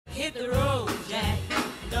hit the road, Jack.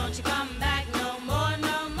 Don't you come back no more,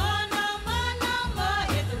 no more, no more, no more.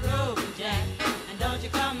 Hit the road, Jack, and don't you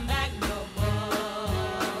come back no more.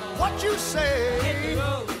 What you say? Hit the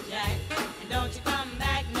road, Jack, and don't you come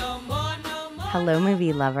back no more, no more. Hello,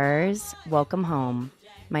 movie lovers. Welcome home.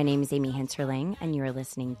 My name is Amy Hinterling, and you are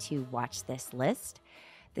listening to Watch This List.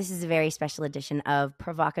 This is a very special edition of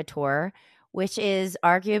PROVOCAUTEUR, which is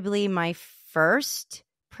arguably my first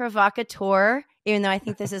PROVOCATEUR, even though I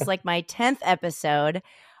think this is like my 10th episode.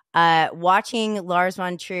 Watching Lars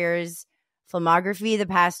von Trier's filmography the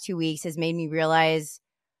past 2 weeks has made me realize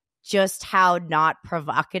just how not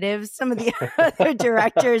provocative some of the other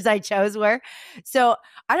directors I chose were. So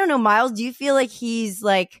I don't know, Miles, do you feel like he's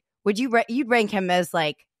like, you'd rank him as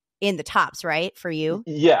like in the tops, right? For you?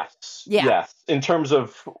 Yes. Yeah. Yes. In terms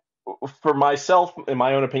of, for myself, in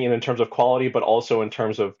my own opinion, in terms of quality, but also in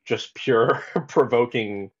terms of just pure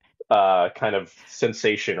provoking kind of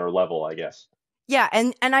sensation or level, I guess. Yeah.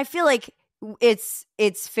 And I feel like it's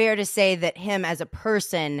fair to say that him as a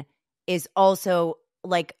person is also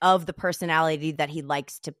like of the personality that he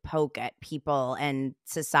likes to poke at people and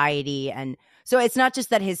society. And so it's not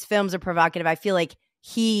just that his films are provocative. I feel like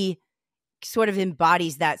he sort of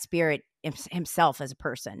embodies that spirit himself as a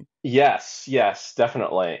person. Yes,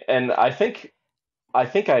 definitely. And I think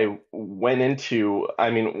I went into,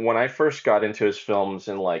 when I first got into his films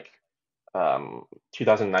in like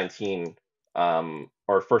 2019,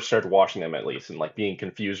 or first started watching them at least, and like being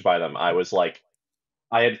confused by them, I was like,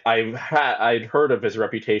 I'd heard of his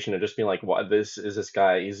reputation and just being like, what, is this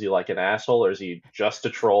guy, is he like an asshole or is he just a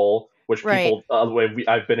troll? Which people,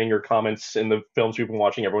 I've been in your comments in the films we've been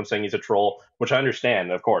watching, everyone's saying he's a troll, which I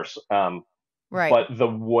understand, of course. But the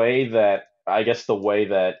way that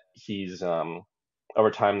he's,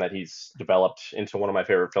 over time, that he's developed into one of my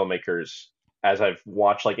favorite filmmakers, as I've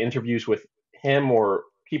watched like interviews with him or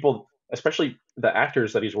people, especially the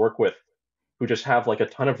actors that he's worked with, who just have like a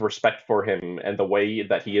ton of respect for him and the way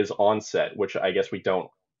that he is on set, which I guess we don't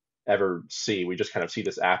ever see. We just kind of see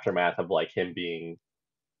this aftermath of like him being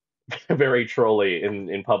very trolly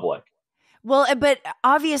in public. Well, but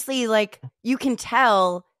obviously, like, you can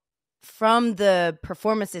tell from the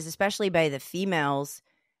performances, especially by the females,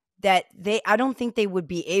 that I don't think they would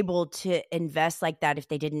be able to invest like that if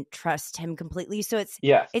they didn't trust him completely. So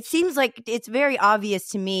it seems like it's very obvious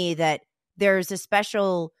to me that there's a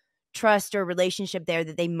special trust or relationship there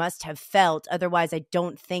that they must have felt. Otherwise, I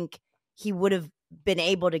don't think he would have been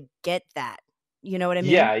able to get that. You know what I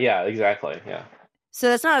mean? Yeah, exactly. Yeah. So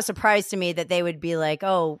that's not a surprise to me that they would be like,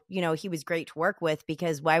 oh, he was great to work with,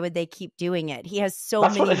 because why would they keep doing it? He has so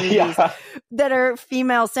many movies that are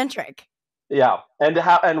female centric. Yeah. And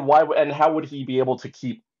how would he be able to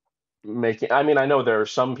keep making? I mean, I know there are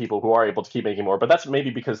some people who are able to keep making more, but that's maybe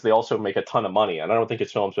because they also make a ton of money. And I don't think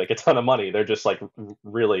his films make a ton of money. They're just like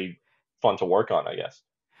really fun to work on, I guess.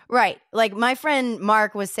 Right. Like my friend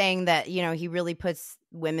Mark was saying that, he really puts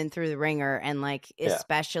women through the ringer, and like,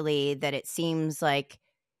 especially that it seems like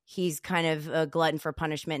he's kind of a glutton for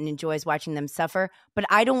punishment and enjoys watching them suffer. But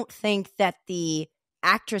I don't think that the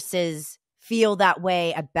actresses feel that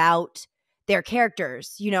way about their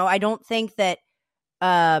characters. I don't think that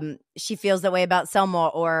she feels that way about Selma,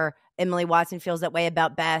 or Emily Watson feels that way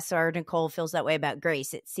about Bess, or Nicole feels that way about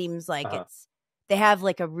Grace. It seems like they have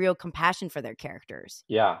like a real compassion for their characters.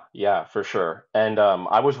 Yeah, for sure. And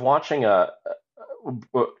I was watching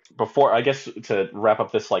before, I guess, to wrap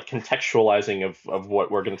up this like contextualizing of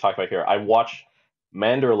what we're going to talk about here, I watched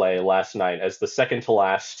Manderley last night as the second to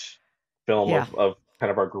last film of kind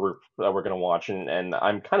of our group that we're going to watch, and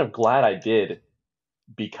I'm kind of glad I did,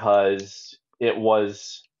 because it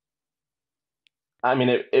was,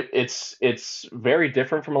 it's very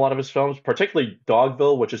different from a lot of his films, particularly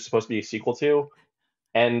Dogville, which is supposed to be a sequel to,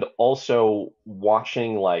 and also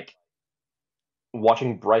watching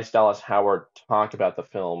Bryce Dallas Howard talk about the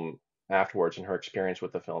film afterwards, and her experience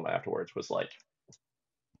with the film afterwards was like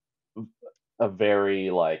a very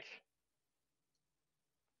like,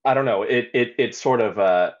 I don't know, it sort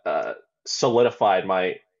of solidified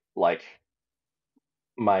my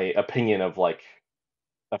opinion of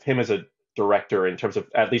him as a director, in terms of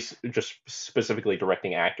at least just specifically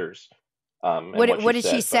directing actors. What did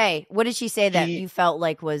she say? What did she say that you felt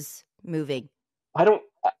like was moving? I don't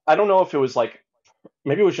know if it was like,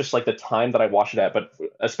 maybe it was just like the time that I watched it at, but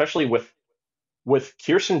especially with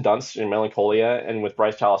Kirsten Dunst in Melancholia and with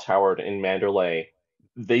Bryce Dallas Howard in Manderley,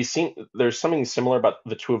 there's something similar about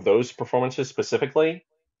the two of those performances specifically,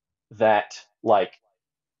 that like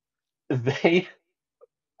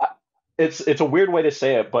it's a weird way to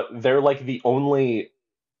say it, but they're like the only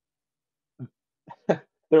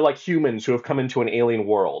they're like humans who have come into an alien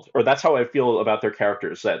world, or that's how I feel about their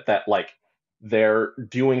characters. That like they're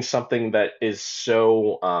doing something that is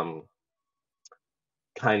so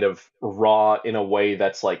kind of raw in a way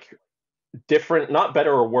that's like different, not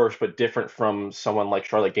better or worse, but different from someone like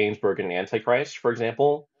Charlotte Gainsbourg in Antichrist, for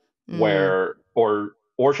example, Mm. where or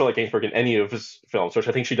Charlotte Gainsbourg in any of his films, which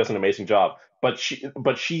I think she does an amazing job. But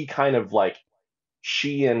she kind of like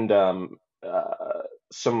she and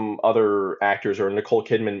some other actors or Nicole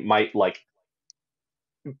Kidman might like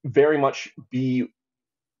very much be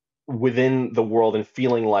within the world and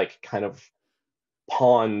feeling like kind of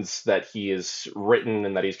pawns that he is written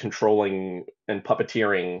and that he's controlling and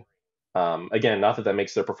puppeteering. Again, not that that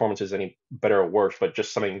makes their performances any better or worse, but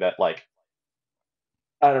just something that like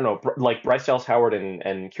I don't know, like Bryce Dallas Howard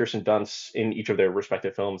and Kirsten Dunst in each of their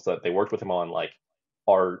respective films that they worked with him on, like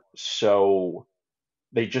are so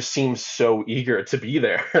they just seem so eager to be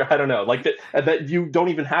there. I don't know, like that you don't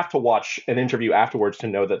even have to watch an interview afterwards to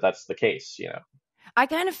know that that's the case. You know? I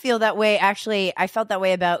kind of feel that way. Actually, I felt that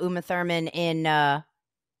way about Uma Thurman in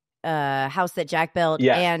House That Jack Built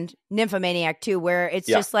Yeah, and Nymphomaniac too, where it's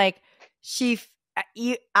yeah, just like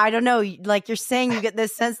I don't know, like you're saying, you get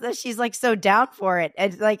this sense that she's like so down for it,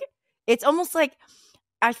 and like it's almost like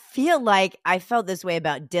I feel like I felt this way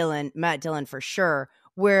about Matt Dillon for sure,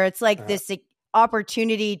 where it's like uh, this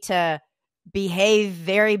opportunity to behave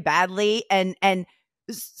very badly and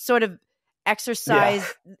sort of yeah,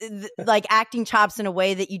 exercise like acting chops in a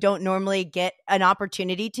way that you don't normally get an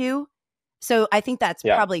opportunity to. So I think that's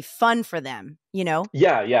yeah. probably fun for them, you know?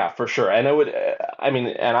 Yeah, yeah, for sure. And I would, I mean,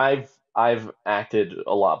 and I've acted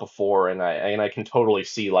a lot before, and I can totally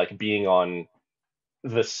see like being on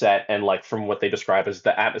the set and like from what they describe as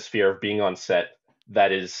the atmosphere of being on set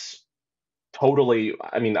that is totally.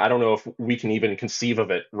 I mean, I don't know if we can even conceive of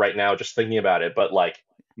it right now, just thinking about it, but like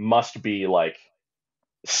must be like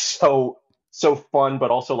so so fun,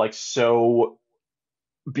 but also like so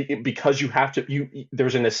because you have to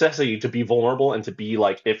there's a necessity to be vulnerable and to be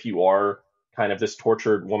like if you are kind of this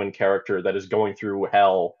tortured woman character that is going through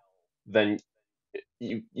hell, then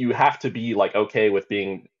you have to be like okay with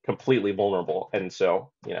being completely vulnerable. And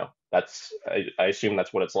so that's I assume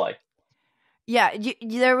that's what it's like. Yeah,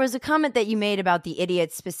 there was a comment that you made about the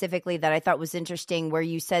idiots specifically that I thought was interesting, where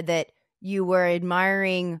you said that you were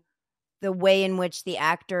admiring the way in which the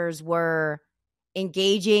actors were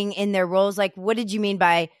engaging in their roles. Like, what did you mean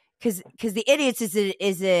by because the idiots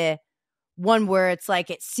is a one where it's like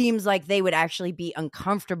it seems like they would actually be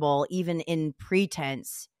uncomfortable even in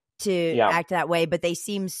pretense to Yeah, act that way, but they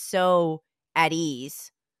seem so at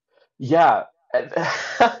ease. yeah.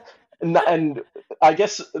 And I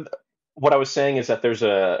guess what I was saying is that there's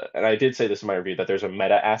a, and I did say this in my review, that there's a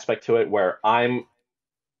meta aspect to it where I'm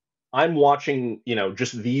watching,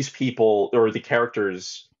 just these people or the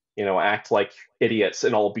characters, act like idiots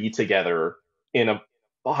and all be together in a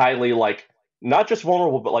highly like not just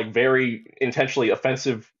vulnerable but like very intentionally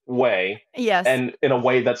offensive way, Yes. and in a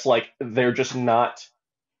way that's like they're just not.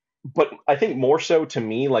 But I think more so to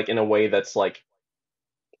me, like in a way that's like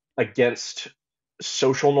against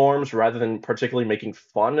social norms rather than particularly making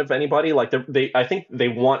fun of anybody. Like I think they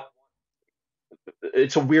want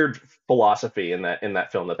it's a weird philosophy in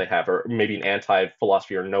that film that they have, or maybe an anti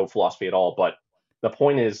philosophy or no philosophy at all. But the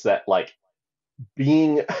point is that like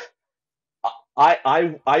being,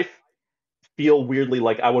 I feel weirdly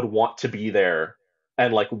like I would want to be there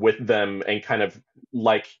and like with them and kind of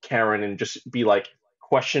like Karen and just be like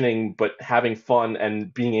questioning but having fun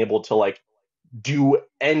and being able to like do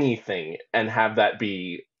anything and have that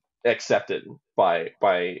be accepted by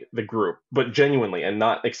the group, but genuinely, and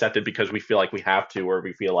not accepted because we feel like we have to, or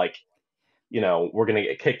we feel like we're going to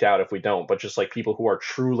get kicked out if we don't, but just like people who are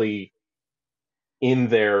truly in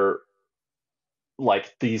their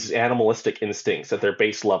like these animalistic instincts at their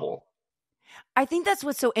base level. I think that's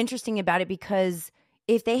what's so interesting about it, because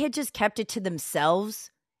if they had just kept it to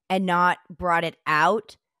themselves and not brought it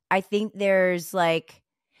out, I think there's like,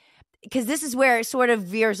 because this is where it sort of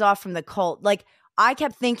veers off from the cult. Like, I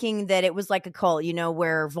kept thinking that it was like a cult,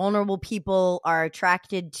 where vulnerable people are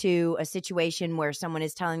attracted to a situation where someone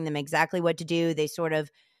is telling them exactly what to do. They sort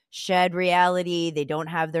of shed reality. They don't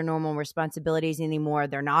have their normal responsibilities anymore.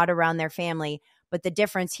 They're not around their family. But the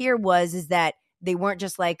difference here is that they weren't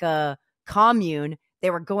just like a commune. They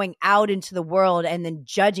were going out into the world and then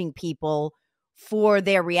judging people for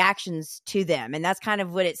their reactions to them. And that's kind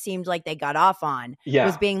of what it seemed like they got off on, was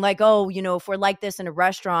Yeah, being like, oh, if we're like this in a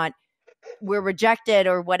restaurant, we're rejected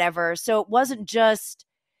or whatever. So it wasn't just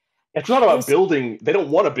it's not about this, building. They don't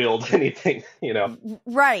want to build anything.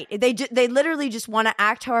 right. They literally just want to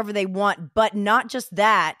act however they want, but not just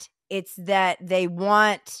that. it's that they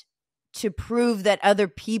want to prove that other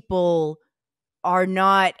people are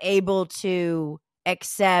not able to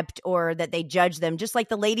accept or that they judge them. Just like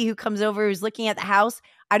the lady who comes over who's looking at the house.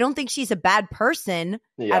 I don't think she's a bad person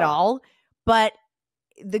at all, but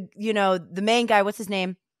the main guy, what's his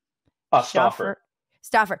name? Stauffer.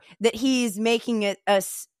 That he's making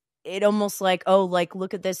it almost like, oh, like,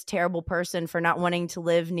 look at this terrible person for not wanting to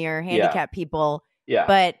live near handicapped people. Yeah.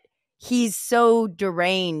 But he's so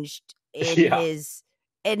deranged in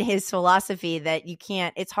his philosophy that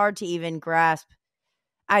it's hard to even grasp.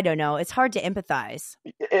 I don't know. It's hard to empathize.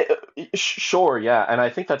 Sure. Yeah. And I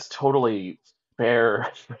think that's totally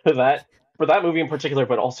fair for that movie in particular,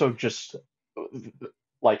 but also just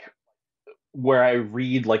like where I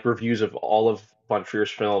read like reviews of all of Von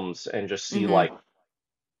Trier's films and just see like,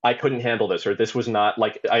 I couldn't handle this, or this was not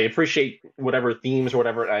like, I appreciate whatever themes or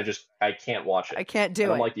whatever, and I can't watch it. I can't do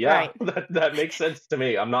it. I'm like, yeah, right. that makes sense to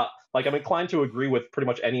me. I'm not like, I'm inclined to agree with pretty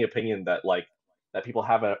much any opinion that people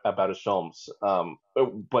have about his films.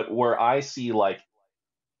 But where I see like,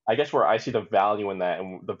 I guess where I see the value in that,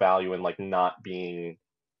 and the value in like not being,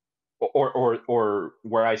 or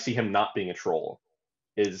where I see him not being a troll,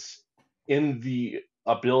 is in the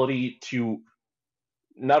ability to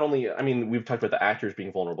not only, I mean, we've talked about the actors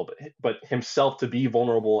being vulnerable, but himself to be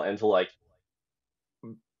vulnerable and to like,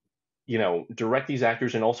 direct these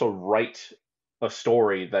actors and also write a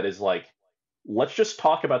story that is like, let's just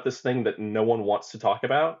talk about this thing that no one wants to talk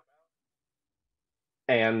about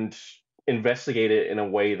and investigate it in a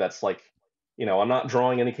way that's like, I'm not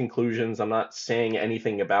drawing any conclusions. I'm not saying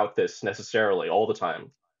anything about this necessarily all the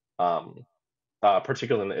time.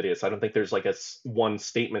 Particularly in The Idiots, I don't think there's like one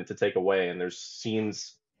statement to take away, and there's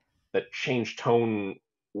scenes that change tone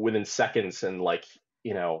within seconds, and like,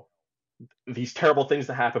 these terrible things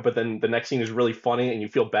that happen, but then the next scene is really funny and you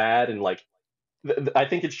feel bad, and like, I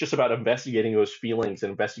think it's just about investigating those feelings and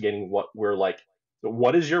investigating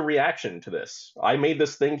what is your reaction to this? I made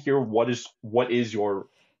this thing here. What is your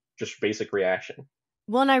just basic reaction?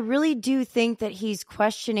 Well, and I really do think that he's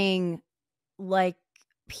questioning like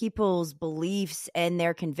people's beliefs and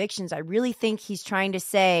their convictions. I really think he's trying to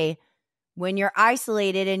say, when you're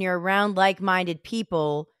isolated and you're around like-minded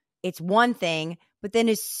people, it's one thing, but then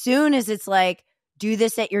as soon as it's like, do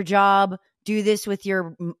this at your job, do this with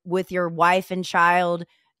your wife and child,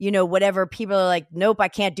 whatever, people are like, nope, I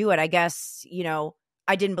can't do it. I guess,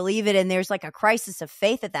 I didn't believe it. And there's like a crisis of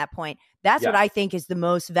faith at that point. That's what I think is the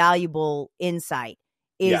most valuable insight,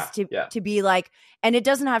 is to be like, and it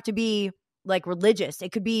doesn't have to be like religious.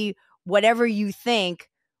 It could be whatever you think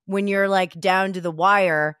when you're like down to the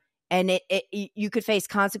wire, and you could face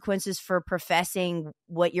consequences for professing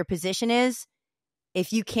what your position is.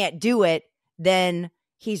 If you can't do it, then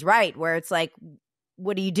he's right, where it's like,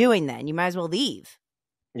 what are you doing then? You might as well leave.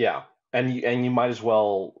 Yeah. And you might as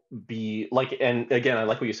well be like, and again, I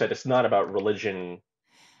like what you said, it's not about religion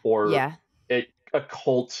or a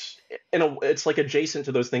cult. It's like adjacent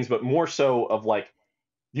to those things, but more so of like,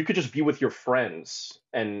 you could just be with your friends,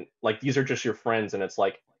 and like, these are just your friends, and it's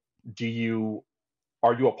like, are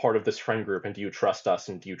you a part of this friend group, and do you trust us,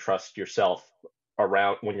 and do you trust yourself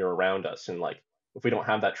around when you're around us? And like, if we don't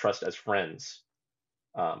have that trust as friends,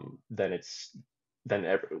 then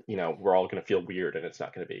we're all going to feel weird, and it's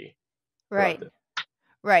not going to be productive.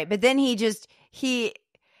 Right. But then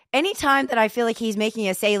anytime that I feel like he's making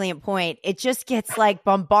a salient point, it just gets like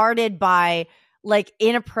bombarded by like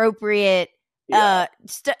inappropriate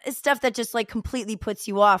stuff that just like completely puts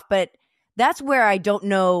you off. But that's where I don't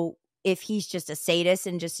know if he's just a sadist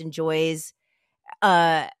and just enjoys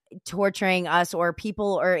torturing us or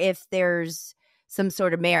people, or if there's some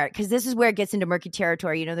sort of merit. Because this is where it gets into murky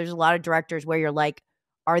territory. There's a lot of directors where you're like,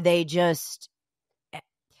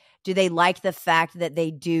 do they like the fact that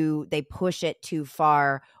they push it too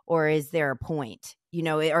far, or is there a point?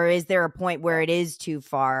 Or is there a point where it is too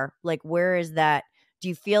far? Like, where is that? Do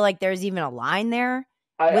you feel like there's even a line there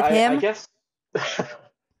with him?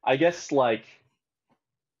 I guess like,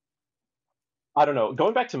 I don't know.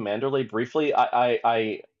 Going back to Manderley briefly,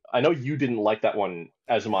 I know you didn't like that one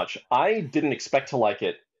as much. I didn't expect to like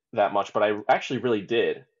it that much, but I actually really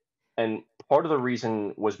did. And part of the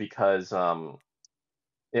reason was because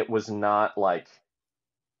it was not like,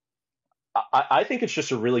 I think it's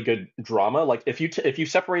just a really good drama. Like, if you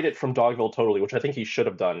separate it from Dogville totally, which I think he should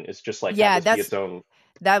have done, is just like, have this be its own.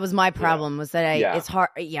 That was my problem, was that it's hard.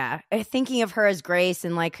 Yeah. Thinking of her as Grace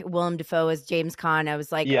and like Willem Dafoe as James Caan, I was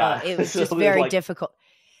like, it was just very difficult.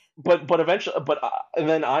 But eventually, and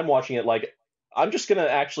then I'm watching it like, I'm just going to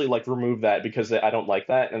actually like remove that because I don't like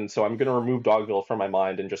that. And so I'm going to remove Dogville from my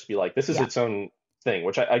mind and just be like, this is its own thing,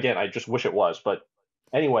 which I just wish it was. But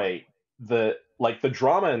Anyway, the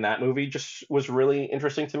drama in that movie just was really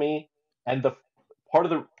interesting to me, and the part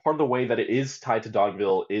of the way that it is tied to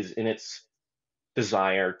Dogville is in its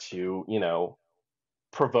desire to,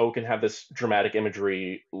 provoke and have this dramatic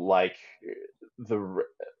imagery, like the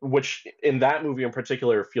which in that movie in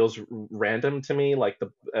particular feels random to me, like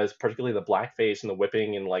the as particularly the blackface and the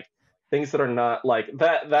whipping and like things that are not like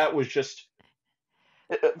that. That was just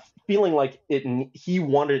feeling like he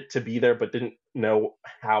wanted it to be there but didn't know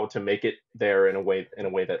how to make it there in a way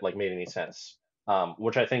that like made any sense,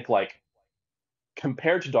 which I think like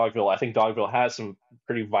compared to Dogville, I think Dogville has some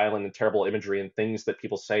pretty violent and terrible imagery and things that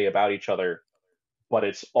people say about each other, but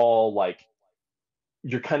it's all like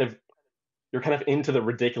you're kind of you're kind of into the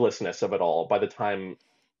ridiculousness of it all by the time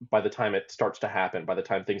it starts to happen, by the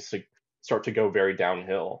time start to go very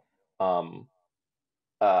downhill. um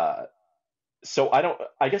uh so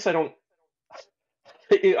I guess I don't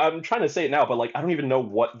I'm trying to say it now, but like I don't even know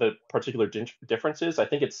what the particular difference is. I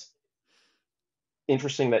think it's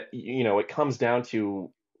interesting that it comes down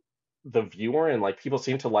to the viewer, and like people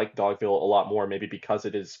seem to like Dogville a lot more, maybe because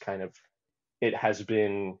it is kind of it has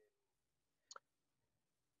been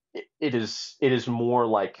it is more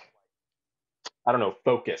like, I don't know,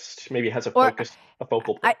 focused. Maybe it has Or a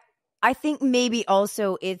focal I point. I think maybe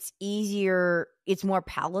also it's easier, it's more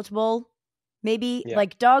palatable. Maybe Yeah.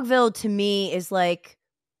 like Dogville to me is like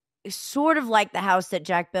sort of like the house that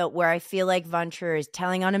Jack built, where I feel like Von Trier is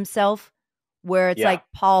telling on himself, where it's Yeah. like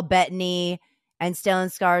Paul Bettany and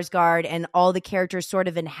Stellan Skarsgård and all the characters sort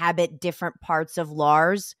of inhabit different parts of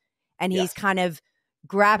Lars, and he's Yes. kind of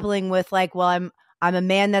grappling with like, well, I'm a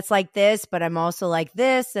man that's like this, but I'm also like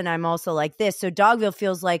this, and I'm also like this. So Dogville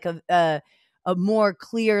feels like a more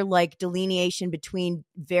clear like delineation between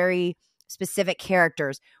very specific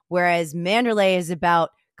characters, whereas Manderley is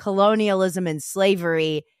about colonialism and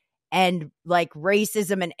slavery and like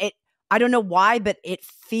racism, and it, I don't know why, but it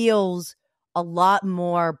feels a lot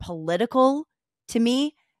more political to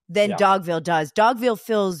me than Yeah. Dogville does. Dogville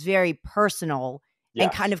feels very personal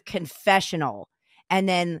and kind Yes. of confessional, and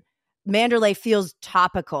then Manderley feels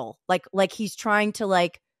topical, like he's trying to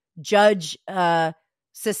like judge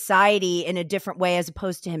society in a different way as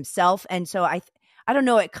opposed to himself. And so I don't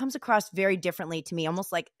know, it comes across very differently to me,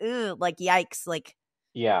 almost like ugh, like yikes, like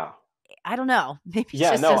Yeah. I don't know. Maybe it Yeah.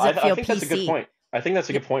 just No, doesn't I feel think that's a good PC. point. I think that's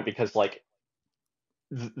a Yeah, good point because like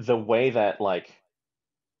the way that like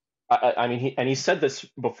I mean he said this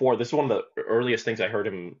before. This is one of the earliest things I heard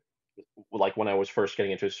him, like when I was first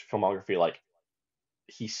getting into his filmography. Like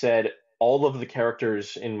he said, all of the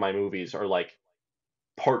characters in my movies are like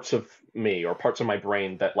parts of me or parts of my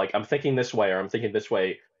brain that like I'm thinking this way or I'm thinking this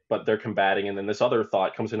way, but they're combating, and then this other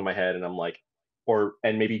thought comes into my head, and I'm like,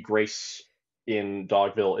 and maybe Grace in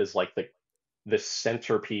Dogville is like the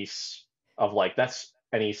centerpiece of like that's,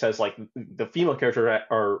 and he says like the female character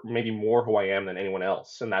are maybe more who I am than anyone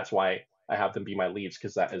else, and that's why I have them be my leads,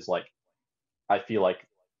 because that is like I feel like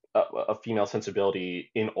a female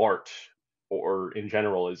sensibility in art or in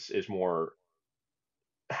general is more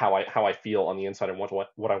how I feel on the inside and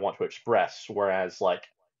what I want to express. Whereas like,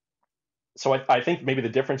 so I think maybe the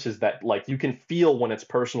difference is that like you can feel when it's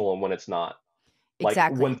personal and when it's not. Like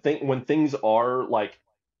exactly. when things are like,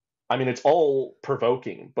 I mean, it's all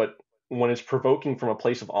provoking, but when it's provoking from a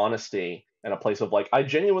place of honesty and a place of like, I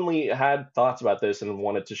genuinely had thoughts about this and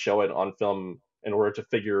wanted to show it on film in order to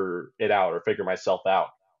figure it out or figure myself out,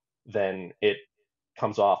 then it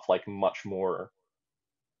comes off like much more.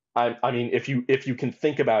 I mean, if you can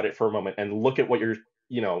think about it for a moment and look at what you're,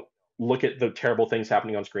 you know, look at the terrible things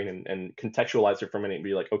happening on screen and contextualize it for a minute and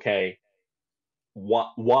be like, okay,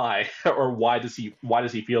 why or why does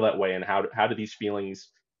he feel that way, and how do these feelings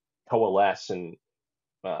coalesce, and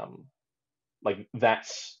um, like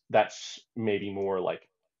that's maybe more like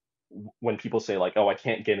when people say like, oh, I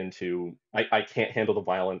can't handle the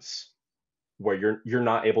violence, where you're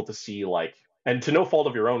not able to see like, and to no fault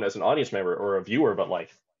of your own as an audience member or a viewer, but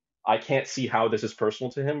like I can't see how this is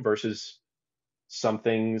personal to him versus some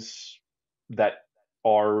things that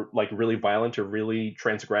are like really violent or really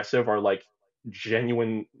transgressive are like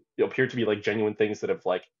genuine, appear to be like genuine things that have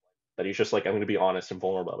like that he's just like, I'm going to be honest and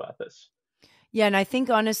vulnerable about this. Yeah, and I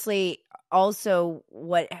think honestly also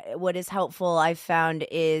what is helpful I've found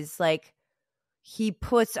is like he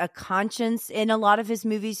puts a conscience in a lot of his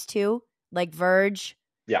movies too, like Verge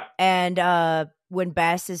Yeah. and when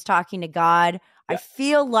Bess is talking to God. I Yeah.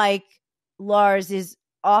 feel like Lars is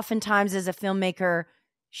oftentimes as a filmmaker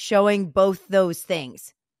showing both those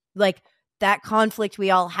things. Like that conflict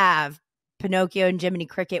we all have, Pinocchio and Jiminy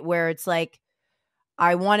Cricket, where it's like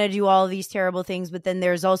I want to do all of these terrible things, but then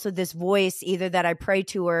there's also this voice either that I pray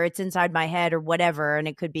to or it's inside my head or whatever. And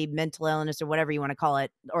it could be mental illness or whatever you want to call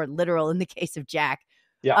it, or literal in the case of Jack.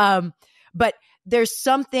 Yeah. But there's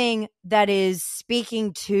something that is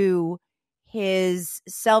speaking to his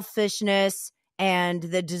selfishness and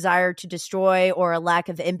the desire to destroy or a lack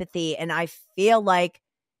of empathy. And I feel like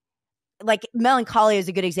Melancholia is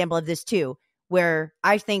a good example of this too, where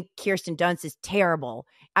I think Kirsten Dunst is terrible.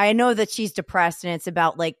 I know that she's depressed and it's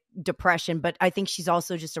about like depression, but I think she's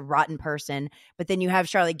also just a rotten person. But then you have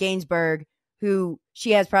Charlotte Gainsbourg, who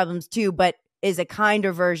she has problems too, but is a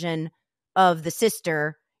kinder version of the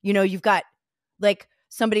sister. You know, you've got like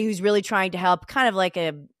somebody who's really trying to help, kind of like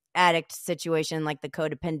a addict situation, like the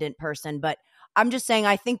codependent person. But I'm just saying,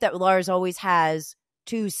 I think that Lars always has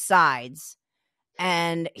two sides,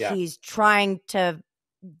 and he's trying to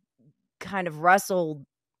kind of wrestle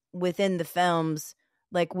within the films,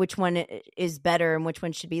 like which one is better and which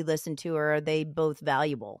one should be listened to, or are they both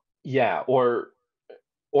valuable? Yeah, or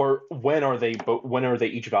when are they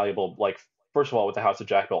each valuable? Like, first of all, with the House of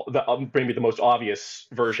Jackal, maybe the most obvious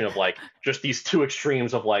version of like just these two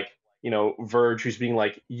extremes of like, you know, Verge, who's being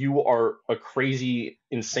like, you are a crazy,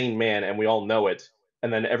 insane man, and we all know it.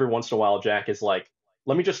 And then every once in a while, Jack is like,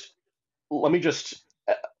 let me just.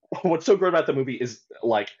 What's so great about the movie is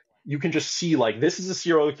like you can just see like this is a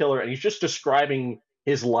serial killer, and he's just describing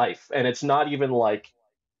his life, and it's not even like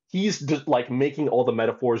he's just like making all the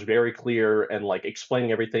metaphors very clear and like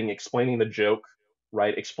explaining everything, explaining the joke,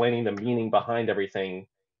 right, explaining the meaning behind everything,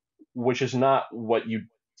 which is not what you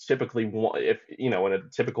typically want. If you know, in a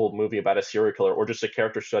typical movie about a serial killer or just a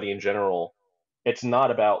character study in general, it's not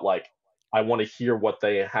about like I want to hear what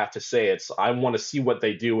they have to say. It's I want to see what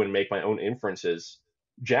they do and make my own inferences.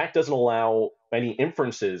 Jack doesn't allow any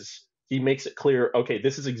inferences. He makes it clear, okay,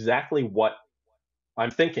 this is exactly what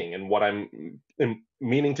I'm thinking and what I'm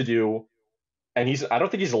meaning to do. And I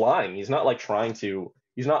don't think he's lying. He's not like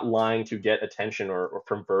he's not lying to get attention or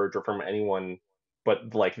from Verge or from anyone,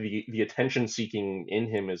 but like the attention seeking in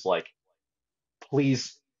him is like,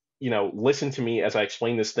 please, you know, listen to me as I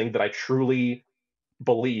explain this thing that I truly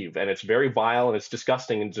believe. And it's very vile and it's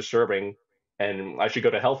disgusting and disturbing and I should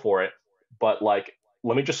go to hell for it. But like,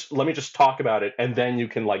 let me just talk about it, and then you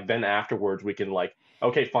can like then afterwards we can like,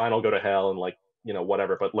 okay, fine, I'll go to hell and like, you know,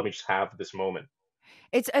 whatever, but let me just have this moment.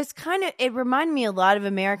 It's kind of, it reminded me a lot of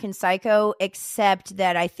American Psycho, except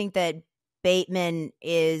that I think that Bateman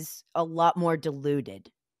is a lot more diluted.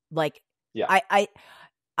 Like, yeah,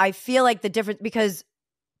 I feel like the difference, because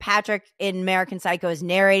Patrick in American Psycho is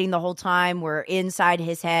narrating the whole time. We're inside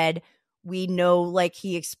his head. We know, like,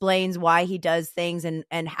 he explains why he does things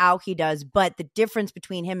and how he does. But the difference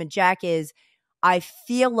between him and Jack is I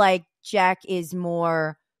feel like Jack is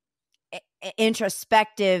more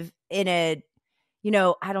introspective in a, you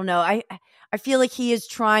know, I don't know. I feel like he is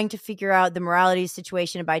trying to figure out the morality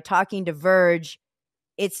situation. And by talking to Verge,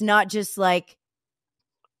 it's not just like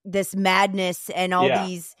this madness and all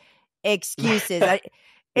these excuses.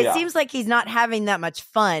 It seems like he's not having that much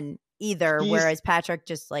fun either, whereas Patrick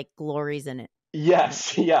just like glories in it.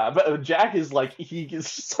 Yes, yeah, but Jack is like he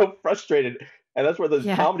is so frustrated, and that's where the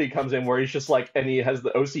comedy comes in, where he's just like, and he has the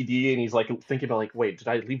OCD, and he's like thinking about like, wait, did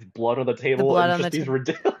I leave blood on the table? The blood and on just the these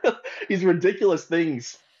ridiculous, these ridiculous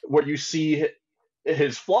things where you see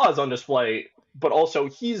his flaws on display, but also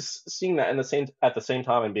he's seeing that at the same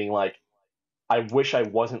time and being like, I wish I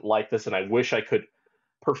wasn't like this, and I wish I could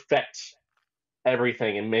perfect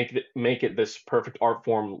everything and make it this perfect art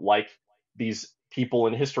form like these people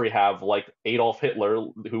in history have, like Adolf Hitler,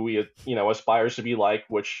 who he, you know, aspires to be like,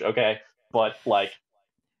 which okay, but like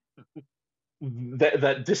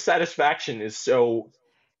that dissatisfaction is so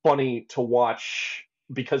funny to watch,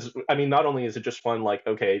 because I mean, not only is it just fun, like,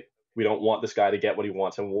 okay, we don't want this guy to get what he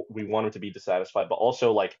wants and we want him to be dissatisfied, but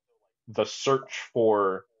also like the search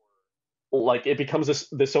for, like, it becomes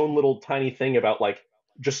this own little tiny thing about like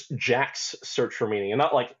just Jack's search for meaning, and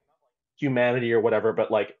not like humanity or whatever,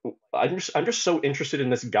 but like I'm just so interested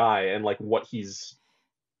in this guy and like what he's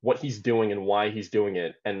doing and why he's doing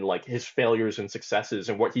it, and like his failures and successes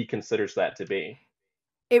and what he considers that to be.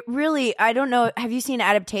 It really, I don't know. Have you seen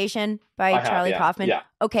Adaptation by Charlie Kaufman? Yeah.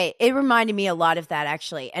 Okay. It reminded me a lot of that,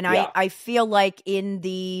 actually. And I feel like in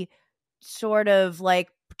the sort of like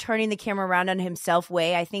turning the camera around on himself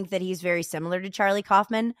way, I think that he's very similar to Charlie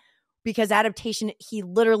Kaufman, because Adaptation, he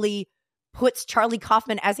literally puts Charlie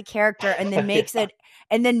Kaufman as a character and then makes it,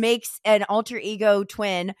 and then makes an alter ego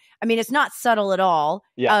twin. I mean, it's not subtle at all.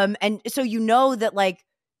 Yeah. And so you know that like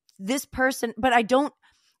this person, but I don't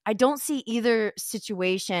see either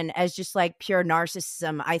situation as just like pure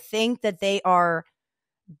narcissism. I think that they are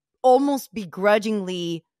almost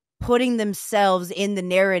begrudgingly putting themselves in the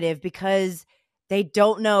narrative because they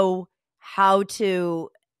don't know how to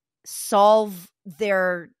solve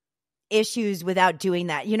their issues without doing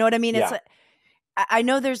that. You know what I mean? Yeah. I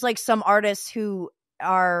know there's like some artists who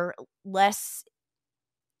are less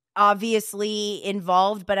obviously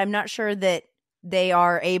involved, but I'm not sure that they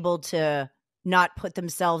are able to not put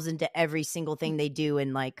themselves into every single thing they do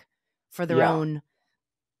and like for their Yeah. own.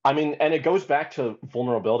 I mean, and it goes back to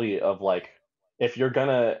vulnerability of like, if you're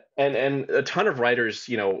gonna, and a ton of writers,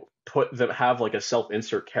 put them have like a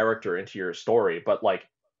self-insert character into your story, but like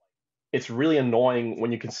it's really annoying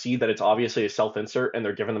when you can see that it's obviously a self-insert and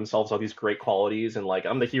they're giving themselves all these great qualities and like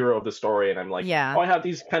I'm the hero of the story and I'm like, Yeah. oh, I have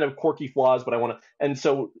these kind of quirky flaws, but I want to. And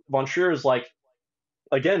so Von Trier is like,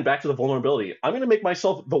 again, back to the vulnerability. I'm going to make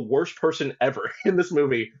myself the worst person ever in this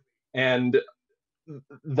movie, and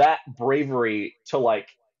that bravery to like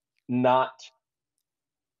not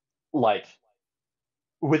like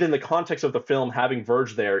within the context of the film having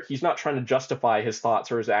Verge there, he's not trying to justify his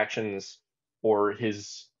thoughts or his actions or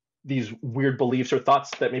his these weird beliefs or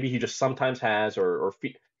thoughts that maybe he just sometimes has or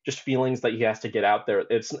just feelings that he has to get out there.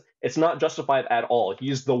 It's not justified at all.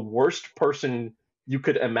 He's the worst person you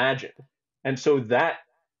could imagine. And so that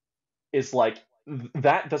is like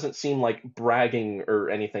that doesn't seem like bragging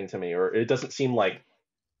or anything to me, or it doesn't seem like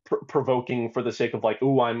provoking for the sake of like,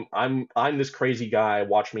 ooh, I'm this crazy guy,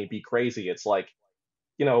 watch me be crazy. It's like,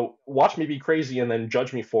 watch me be crazy and then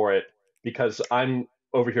judge me for it because I'm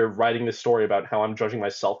over here writing this story about how I'm judging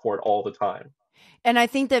myself for it all the time. And I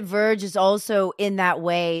think that Verge is also in that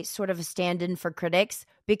way sort of a stand-in for critics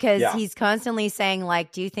because Yeah. he's constantly saying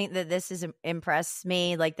like, do you think that this has impressed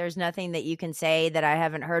me? Like there's nothing that you can say that I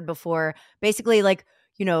haven't heard before. Basically like,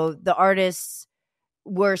 the artist's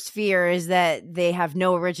worst fear is that they have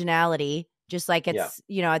no originality, just like it's,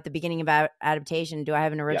 at the beginning of adaptation, do I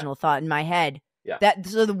have an original thought in my head? Yeah.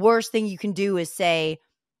 So the worst thing you can do is say,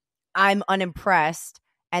 I'm unimpressed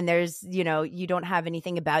and there's, you don't have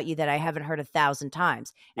anything about you that I haven't heard 1,000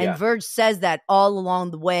 times. And Verge says that all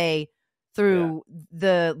along the way through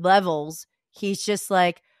the levels. He's just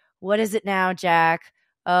like, what is it now, Jack?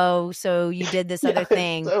 Oh, so you did this other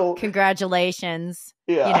thing. So, congratulations.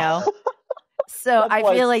 yeah. So I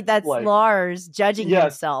feel like that's Lars judging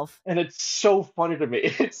himself. And it's so funny to me.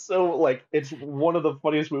 It's so like, it's one of the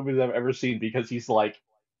funniest movies I've ever seen because he's like,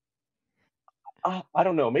 I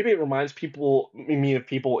don't know. Maybe it reminds me of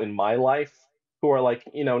people in my life who are like,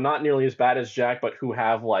 not nearly as bad as Jack, but who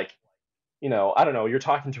have like, I don't know. You're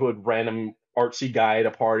talking to a random artsy guy at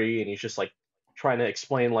a party, and he's just like trying to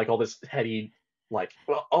explain like all this heady, like,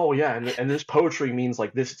 well, oh yeah, and this poetry means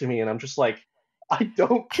like this to me, and I'm just like, I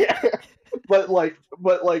don't care. but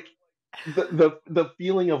the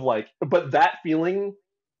feeling of like, but that feeling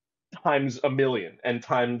times a million and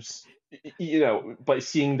times by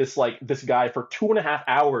seeing this guy for 2.5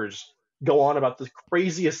 hours go on about the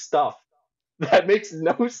craziest stuff that makes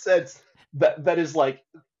no sense, that is like,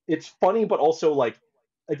 it's funny but also like,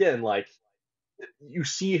 again, like you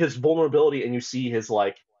see his vulnerability and you see his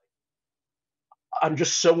like, I'm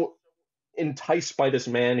just so enticed by this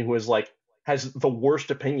man who is like has the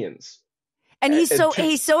worst opinions. And he's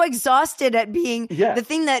so exhausted at being the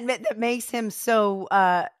thing that makes him so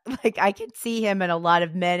like I could see him in a lot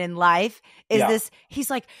of men in life is this.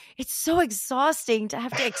 He's like, it's so exhausting to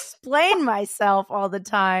have to explain myself all the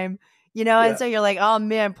time, and so you're like, oh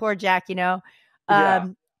man, poor Jack,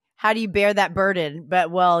 how do you bear that burden?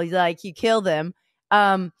 But like you kill them.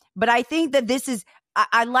 But I think that this is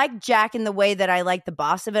I like Jack in the way that I like the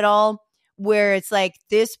boss of it all, where it's like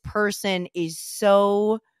this person is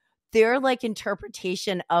so their like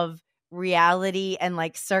interpretation of reality and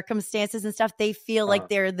like circumstances and stuff, they feel like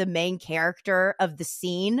they're the main character of the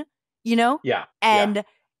scene, and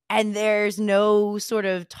there's no sort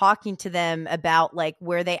of talking to them about like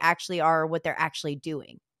where they actually are or what they're actually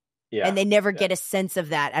doing. And they never get a sense of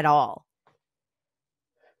that at all.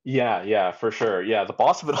 Yeah, for sure. Yeah, the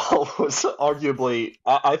boss of it all was arguably,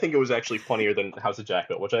 I think it was actually funnier than House of Jack,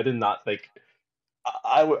 which I did not think.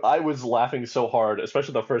 I was laughing so hard,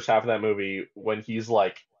 especially the first half of that movie when he's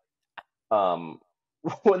like, when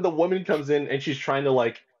the woman comes in and she's trying to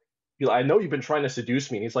like, I know you've been trying to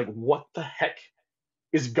seduce me, and he's like, what the heck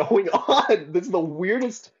is going on? This is the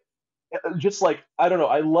weirdest. Just like, I don't know.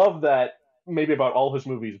 I love that maybe about all his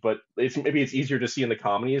movies, but maybe it's easier to see in the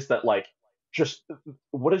comedies that like just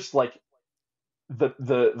what is like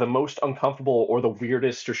the most uncomfortable or the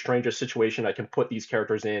weirdest or strangest situation I can put these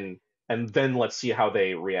characters in, and then let's see how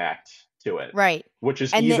they react to it. Right. Which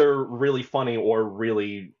is either really funny or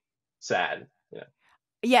really sad. Yeah.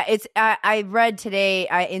 Yeah, it's. I read today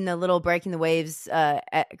in the little Breaking the Waves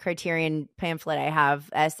Criterion pamphlet I have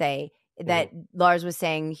essay that Lars was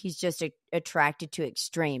saying he's just attracted to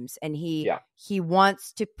extremes, and he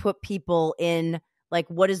wants to put people in like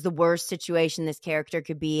what is the worst situation this character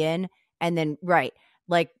could be in, and then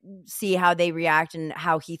like see how they react and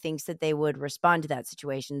how he thinks that they would respond to that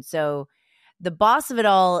situation. So the boss of it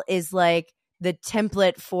all is like the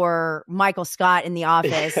template for Michael Scott in The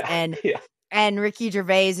Office and Ricky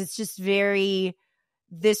Gervais. It's just very,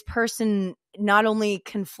 this person not only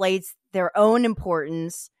conflates their own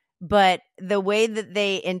importance, but the way that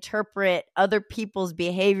they interpret other people's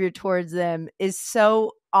behavior towards them is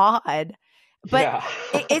so odd. But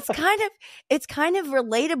it's kind of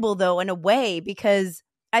relatable though in a way, because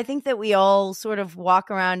I think that we all sort of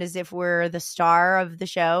walk around as if we're the star of the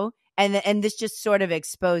show, and this just sort of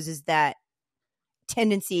exposes that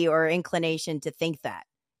tendency or inclination to think that,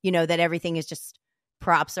 that everything is just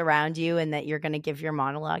props around you and that you're going to give your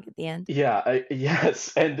monologue at the end.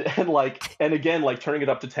 Yes, and again, like turning it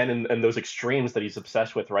up to 10 and those extremes that he's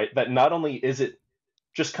obsessed with, right? That not only is it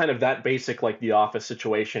just kind of that basic like The Office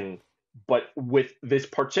situation, but with this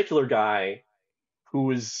particular guy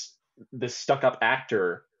who is this stuck-up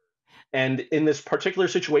actor, and in this particular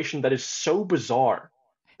situation that is so bizarre,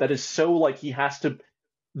 that is so like he has to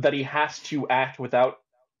act without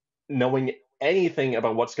knowing anything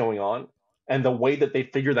about what's going on, and the way that they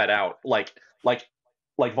figure that out, like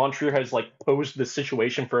Von Trier has like posed this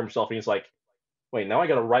situation for himself, and he's like, wait, now I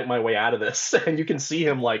got to write my way out of this, and you can see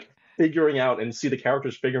him like figuring out and see the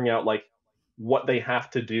characters figuring out like what they have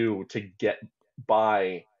to do to get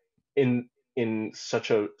by in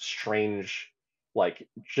such a strange, like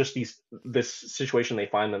just this situation they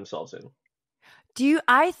find themselves in.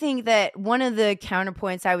 I think that one of the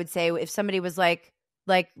counterpoints I would say, if somebody was like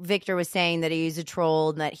Victor was saying, that he's a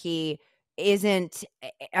troll and that he isn't,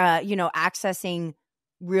 accessing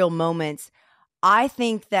real moments. I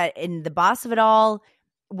think that in the boss of it all,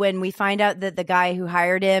 when we find out that the guy who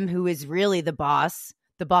hired him, who is really the boss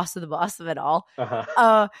of the boss of it all,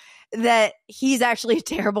 that he's actually a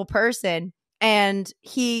terrible person, and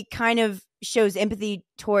he kind of shows empathy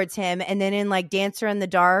towards him. And then in like Dancer in the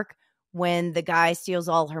Dark, when the guy steals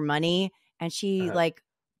all her money and she like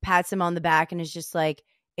pats him on the back and is just like,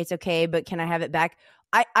 it's okay, but can I have it back?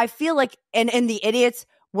 I feel like, and in The Idiots,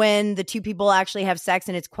 when the two people actually have sex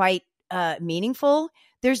and it's quite meaningful,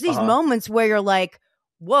 there's these moments where you're like,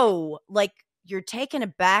 whoa, like you're taken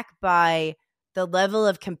aback by the level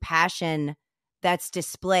of compassion that's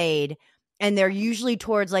displayed. And they're usually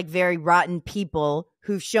towards like very rotten people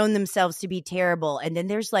who've shown themselves to be terrible. And then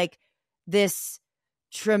there's like this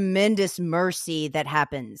tremendous mercy that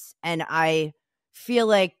happens. And I feel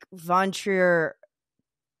like Von Trier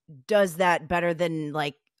does that better than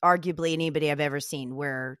like arguably anybody I've ever seen,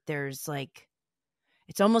 where there's like,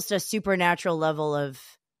 it's almost a supernatural level of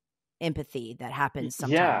empathy that happens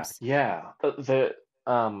sometimes. Yeah.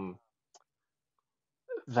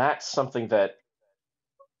 That's something that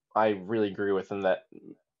I really agree with, and that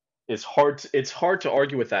it's hard to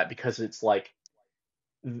argue with that, because it's like,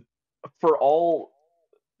 for all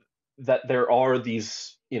that there are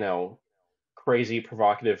these, crazy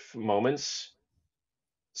provocative moments,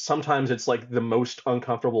 sometimes it's like the most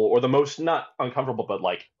uncomfortable, or the most, not uncomfortable, but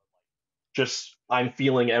like just I'm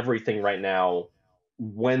feeling everything right now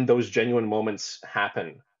when those genuine moments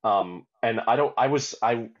happen. And I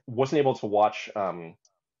wasn't able to watch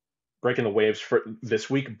Breaking the Waves for this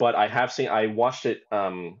week, but I watched it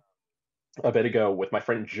a bit ago with my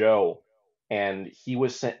friend Joe, and he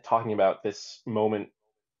was talking about this moment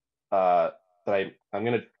that I'm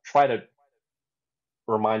gonna try to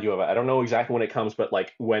remind you of it. I don't know exactly when it comes, but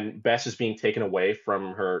like when Bess is being taken away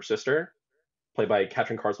from her sister, played by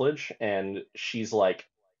Katrin Cartledge, and she's like,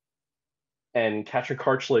 and Katrin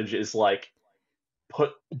Cartledge is like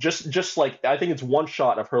just like, I think it's one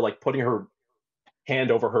shot of her like putting her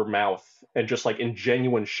hand over her mouth and just like in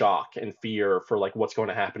genuine shock and fear for like what's going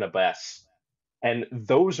to happen to Bess. And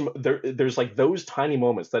there's like those tiny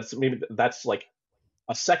moments that's like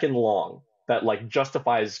a second long, that like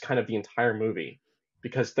justifies kind of the entire movie,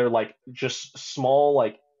 because they're like just small,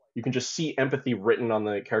 like you can just see empathy written on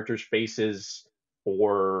the characters' faces,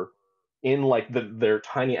 or in like their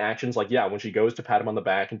tiny actions, like when she goes to pat him on the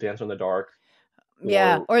back and dance in the dark,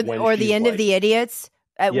 or the end of The Idiots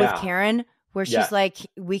with Karen, where she's like,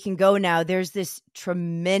 we can go now. There's this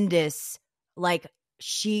tremendous, like,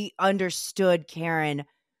 she understood Karen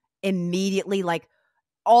immediately, like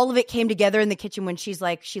all of it came together in the kitchen when she's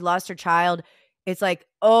like, she lost her child. It's like,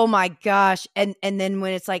 oh my gosh. And then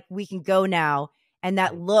when it's like, we can go now, and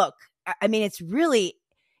that look, I mean,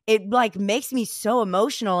 it like makes me so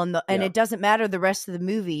emotional, and Yeah. it doesn't matter the rest of the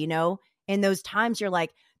movie, you know. In those times, you're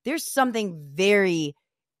like, there's something very,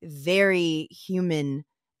 very human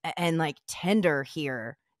and like tender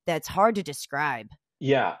here that's hard to describe.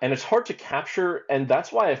 Yeah, and it's hard to capture, and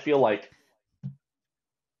that's why I feel like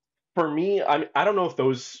for me, I don't know if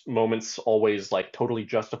those moments always like totally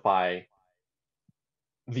justify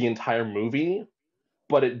the entire movie,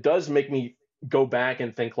 but it does make me go back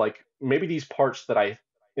and think like maybe these parts that I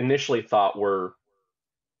initially thought were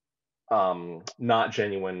not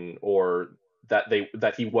genuine, or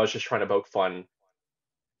that he was just trying to poke fun.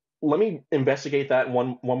 Let me investigate that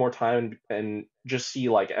one more time and just see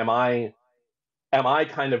like am I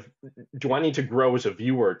kind of, do I need to grow as a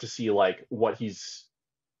viewer to see like what he's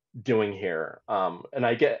doing here? And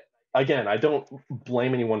I get, again, I don't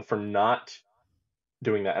blame anyone for not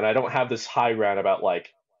doing that, and I don't have this high ground about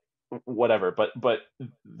like whatever, but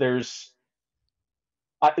there's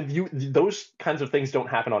those kinds of things don't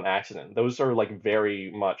happen on accident. Those are like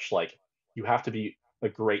very much like you have to be a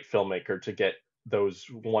great filmmaker to get those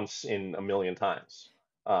once in a million times.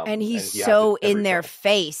 And he's And he has it so in every their film.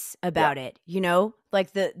 face Yeah, about it, you know,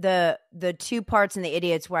 like the two parts in The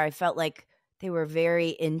Idiots where I felt like they were very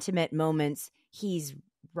intimate moments. He's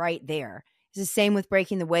right there. It's the same with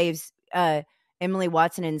Breaking the Waves. Emily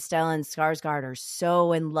Watson and Stellan Skarsgård are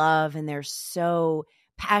so in love, and they're so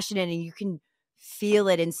passionate, and you can feel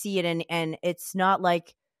it and see it, and it's not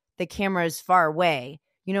like the camera is far away.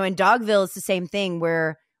 You know, in Dogville, it's the same thing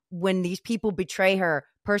where when these people betray her,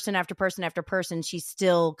 person after person after person, she's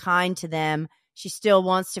still kind to them. She still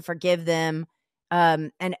wants to forgive them.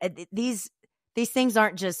 And these things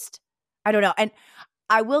aren't just, I don't know. And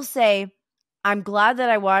I will say, I'm glad that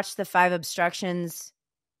I watched the 5 Obstructions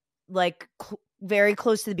like very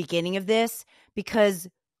close to the beginning of this, because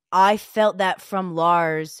I felt that from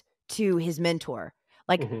Lars to his mentor.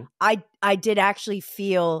 Like hmm I did actually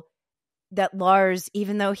feel that Lars,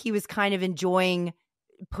 even though he was kind of enjoying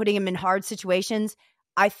putting him in hard situations,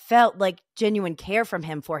 I felt like genuine care from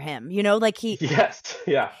him for him. You know, like yes,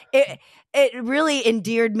 yeah, it really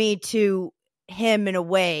endeared me to him in a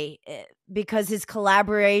way, because his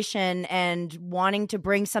collaboration and wanting to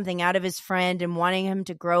bring something out of his friend and wanting him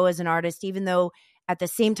to grow as an artist, even though at the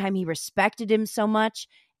same time he respected him so much,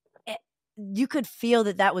 you could feel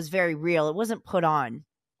that was very real. It wasn't put on,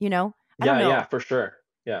 you know? I don't yeah, know. for sure,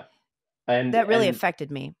 yeah. and That really and affected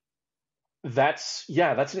me. that's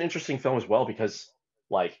an interesting film as well, because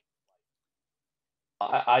like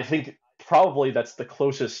I think probably that's the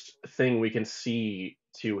closest thing we can see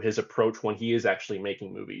to his approach when he is actually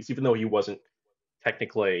making movies, even though he wasn't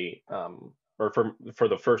technically, or for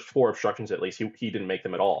the first 4 Obstructions at least, he didn't make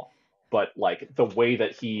them at all. But like the way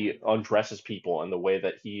that he undresses people and the way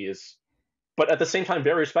that he is, but at the same time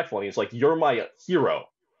very respectful. And he's like, "You're my hero.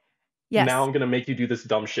 Now Yes. I'm gonna make you do this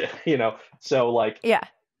dumb shit," you know. So like Yeah.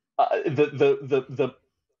 the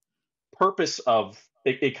purpose of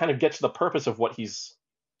it, it kind of gets to the purpose of what he's,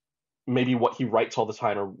 maybe what he writes all the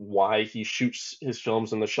time, or why he shoots his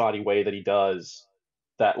films in the shoddy way that he does.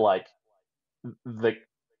 That like the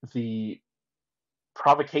the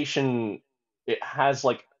provocation, it has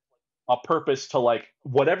like a purpose to like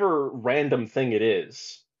whatever random thing it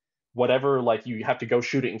is, whatever, like you have to go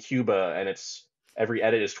shoot it in Cuba and it's every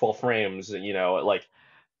edit is 12 frames, and you know, like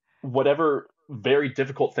whatever very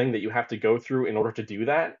difficult thing that you have to go through in order to do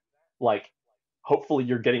that, like hopefully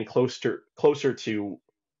you're getting closer to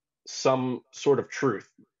some sort of truth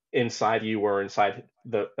inside you, or inside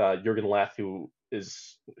the Jurgen Lath,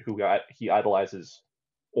 he idolizes,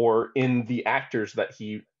 or in the actors that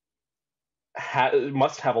he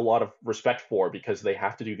must have a lot of respect for, because they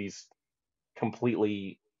have to do these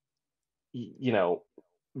completely, you know,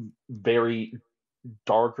 very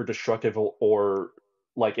dark or destructive, or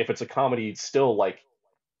like if it's a comedy, it's still like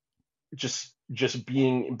just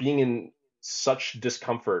being in such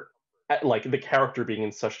discomfort, like the character being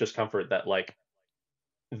in such discomfort, that like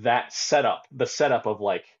the setup of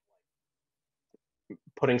like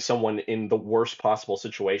putting someone in the worst possible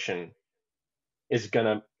situation is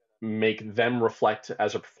gonna make them reflect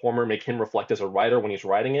as a performer, make him reflect as a writer when he's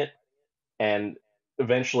writing it, and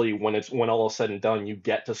eventually when all is said and done, you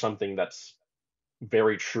get to something that's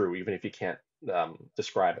very true, even if you can't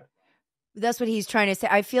describe it. That's what he's trying to say.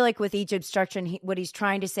 I feel like with each obstruction, what he's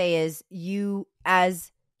trying to say is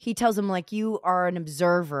as he tells him, like, you are an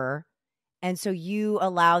observer, and so you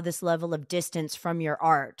allow this level of distance from your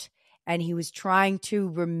art. And he was trying to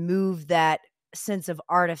remove that sense of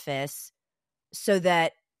artifice so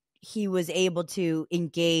that he was able to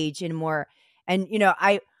engage in more. And, you know,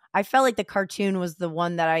 I felt like the cartoon was the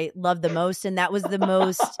one that I loved the most. And that was the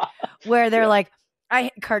most where they're Yeah. like, I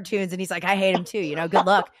hate cartoons, and he's like, I hate him too. You know, good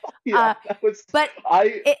luck. Yeah, that was But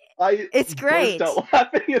I it's burst great. out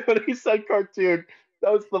laughing when he said cartoon.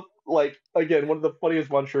 That was the again one of the funniest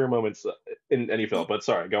Von Trier moments in any film. But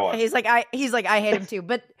sorry, go on. He's like, I hate him too.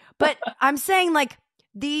 But I'm saying like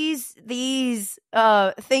these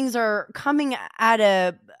things are coming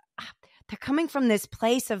they're coming from this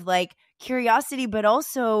place of like curiosity, but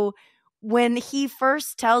also when he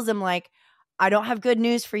first tells him like, I don't have good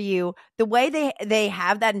news for you, the way they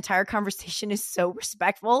have that entire conversation is so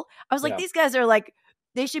respectful. I was like, these guys are like,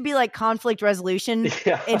 they should be like conflict resolution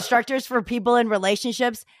instructors for people in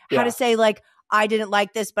relationships, how to say like, I didn't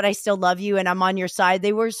like this, but I still love you and I'm on your side.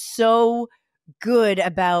 They were so good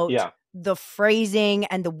about the phrasing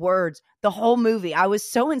and the words, the whole movie. I was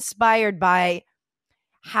so inspired by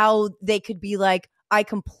how they could be like, I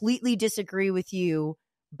completely disagree with you,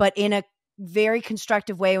 but in a very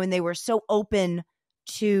constructive way, when they were so open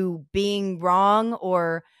to being wrong,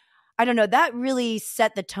 or I don't know, that really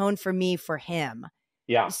set the tone for me for him.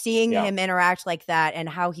 Seeing him interact like that and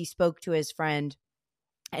how he spoke to his friend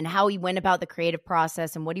and how he went about the creative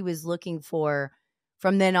process and what he was looking for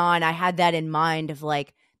from then on, I had that in mind of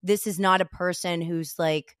like, this is not a person who's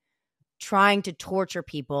like trying to torture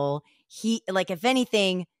people. He, like, if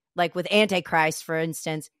anything, like with Antichrist, for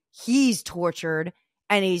instance, he's tortured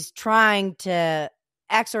and he's trying to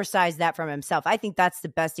exorcise that from himself. I think that's the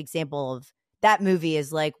best example of that movie,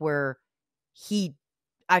 is like where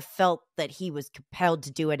I felt that he was compelled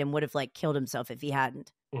to do it and would have like killed himself if he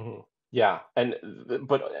hadn't. Mm-hmm. Yeah.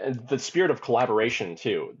 But the spirit of collaboration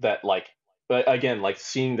too, that like, but again, like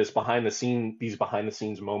seeing these behind the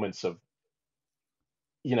scenes moments of,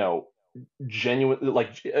 you know, genuine,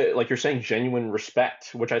 like you're saying, genuine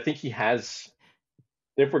respect, which I think he has.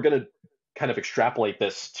 If we're going to kind of extrapolate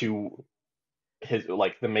this to his,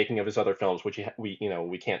 like the making of his other films, which we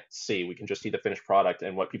can't see, we can just see the finished product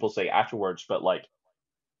and what people say afterwards. But like,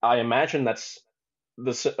 I imagine that's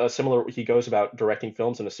similar. He goes about directing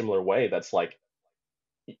films in a similar way. That's like,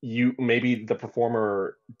 maybe the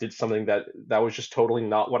performer did something that was just totally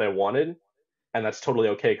not what I wanted, and that's totally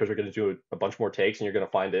okay, because we're going to do a bunch more takes and you're going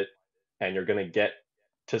to find it and you're going to get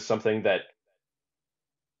to something that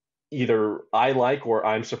either I like or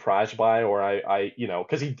I'm surprised by, or I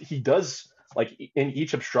because he does, like, in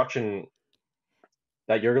each obstruction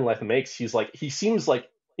that Jürgen Leff makes, he seems like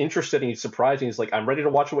interested and he's surprised and he's like, I'm ready to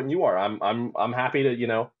watch it when you are. I'm happy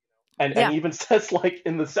to, and he even says, like,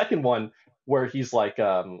 in the second one where he's like,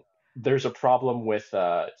 there's a problem with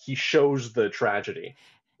he shows the tragedy,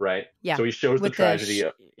 right? So he shows with the tragedy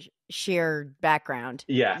sheer background.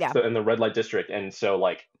 So in the red light district, and so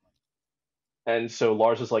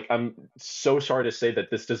Lars is like, I'm so sorry to say that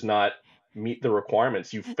this does not meet the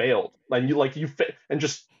requirements. You failed. And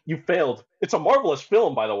you failed. It's a marvelous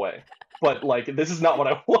film, by the way, but like, this is not what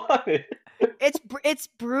I wanted. It's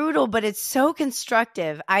brutal, but it's so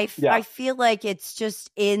constructive. I feel like it's just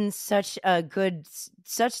in such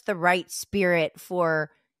the right spirit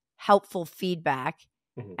for helpful feedback.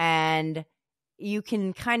 Mm-hmm. And you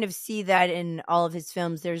can kind of see that in all of his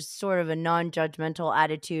films. There's sort of a non-judgmental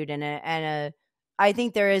attitude and I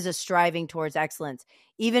think there is a striving towards excellence.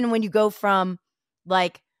 Even when you go from,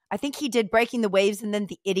 like, I think he did Breaking the Waves and then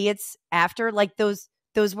The Idiots after, like those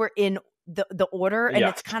were in the order, and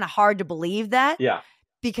it's kind of hard to believe that.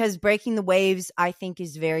 Because Breaking the Waves, I think,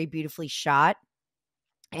 is very beautifully shot,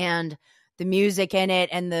 and the music in it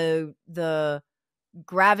and the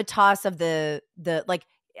gravitas of the like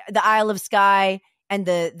the Isle of Skye and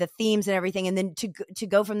the themes and everything, and then to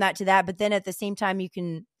go from that to that, but then at the same time you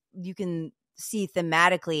can see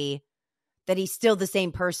thematically that he's still the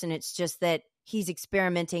same person. It's just that he's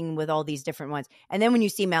experimenting with all these different ones. And then when you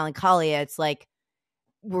see Melancholia, it's like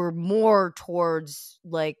we're more towards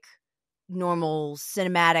like normal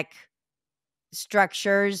cinematic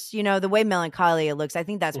structures, the way Melancholia looks. I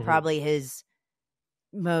think that's probably his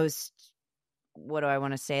most, what do I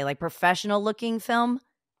want to say, like professional looking film.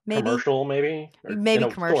 Maybe commercial, maybe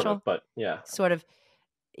commercial, sort of, but sort of,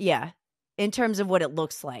 in terms of what it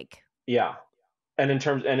looks like. And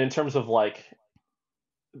in terms of like,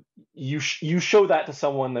 you show that to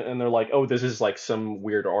someone and they're like, oh, this is like some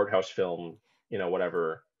weird art house film,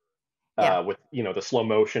 whatever, with the slow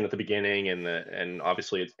motion at the beginning and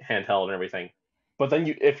obviously it's handheld and everything. But then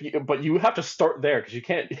you have to start there, because you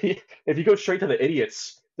can't if you go straight to The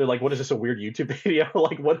Idiots, they're like, what is this, a weird YouTube video?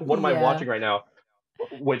 Like, what am I watching right now?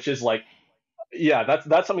 Which is like,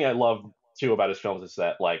 that's something I love too about his films, is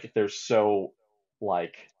that like they're so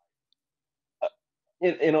like,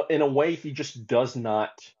 in a way, he just does not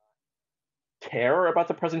care about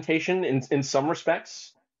the presentation in some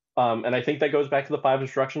respects, and I think that goes back to the Five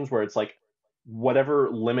Instructions, where it's like whatever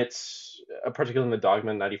limits, particularly in the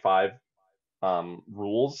Dogma 95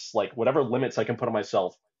 rules, like whatever limits I can put on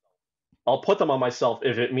myself, I'll put them on myself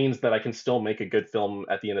if it means that I can still make a good film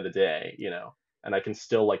at the end of the day, and I can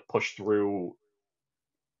still like push through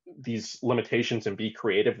these limitations and be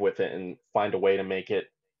creative with it and find a way to make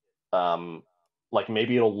it um like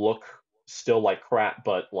maybe it'll look still like crap,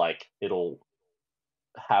 but like it'll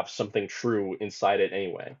have something true inside it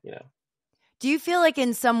anyway. Do you feel like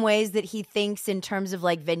in some ways that he thinks in terms of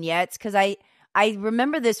like vignettes? Because I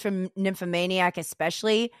remember this from Nymphomaniac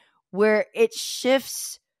especially, where it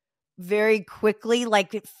shifts very quickly.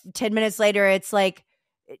 Like 10 minutes later, it's like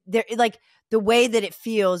there, like the way that it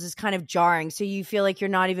feels is kind of jarring. So you feel like you're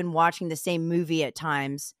not even watching the same movie at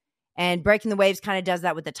times. And Breaking the Waves kind of does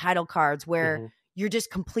that with the title cards, where you're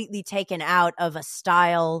just completely taken out of a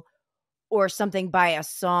style or something by a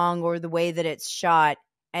song or the way that it's shot.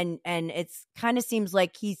 And it's kind of seems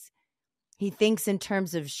like he thinks in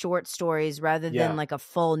terms of short stories rather than like a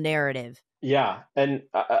full narrative. Yeah, and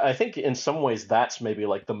I think in some ways that's maybe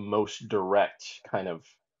like the most direct kind of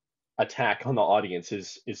attack on the audience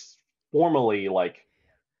is formally like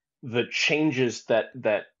the changes that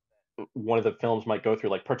one of the films might go through,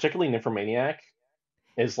 like particularly Nymphomaniac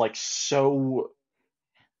is like so,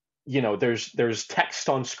 there's text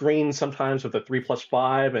on screen sometimes with a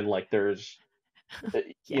 3+5, and like there's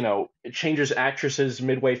it changes actresses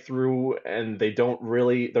midway through, and they're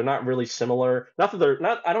not really similar. Not that they're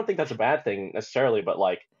not, I don't think that's a bad thing necessarily, but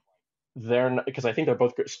like they're not, because I think they're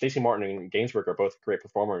both Stacey Martin and Gainsbourg are both great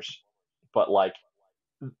performers, but like,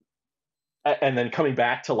 and then coming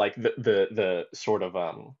back to like the sort of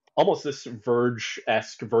almost this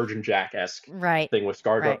Verge-esque, Virgin Jack-esque Right. thing with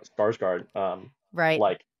Skarsgård, Right.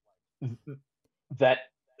 like that,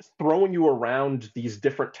 throwing you around these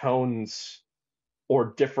different tones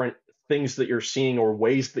or different things that you're seeing or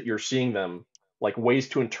ways that you're seeing them, like ways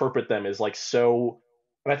to interpret them, is like so.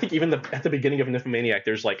 And I think even at the beginning of Nymphomaniac,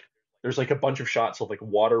 there's like a bunch of shots of like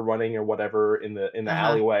water running or whatever in the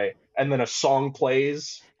alleyway, and then a song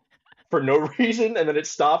plays for no reason, and then it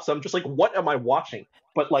stops. I'm just like, what am I watching?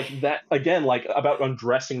 But like that again, like about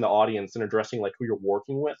undressing the audience and addressing like who you're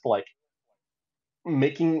working with, like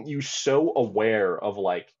making you so aware of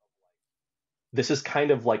like, this is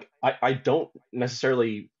kind of like, I don't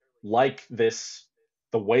necessarily like this,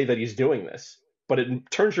 the way that he's doing this, but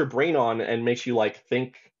it turns your brain on and makes you like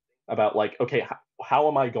think about like, okay, how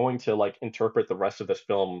am I going to like interpret the rest of this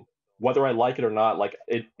film, whether I like it or not? Like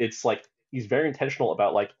it's like he's very intentional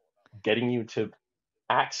about like getting you to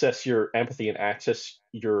access your empathy and access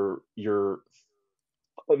your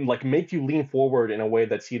like make you lean forward in a way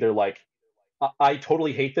that's either like, I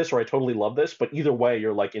totally hate this or I totally love this, but either way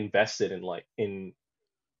you're like invested in like in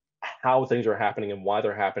how things are happening and why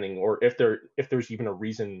they're happening, or if there's even a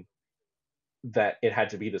reason that it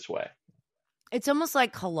had to be this way. It's almost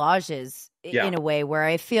like collages Yeah. in a way, where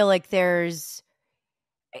I feel like there's,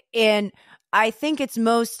 and I think it's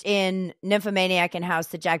most in Nymphomaniac and House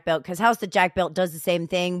that Jack Built, because House that Jack Built does the same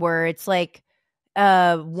thing, where it's like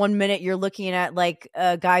 1 minute you're looking at like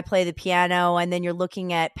a guy play the piano, and then you're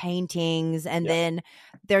looking at paintings, and then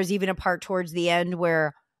there's even a part towards the end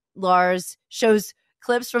where Lars shows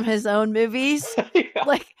clips from his own movies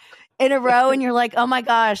like in a row, and you're like, oh my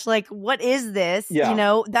gosh, like what is this?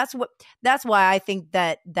 That's why I think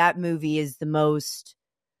that movie is the most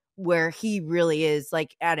where he really is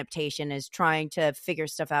like adaptation, is trying to figure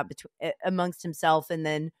stuff out amongst himself, and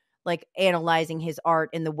then like analyzing his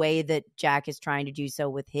art in the way that Jack is trying to do so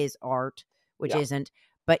with his art, which isn't,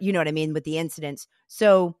 but you know what I mean, with the incidents.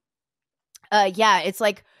 So it's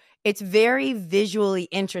like, it's very visually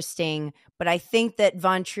interesting, but I think that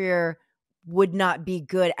Von Trier would not be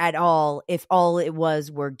good at all if all it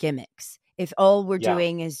were gimmicks. If all we're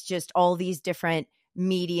doing is just all these different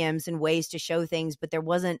mediums and ways to show things, but there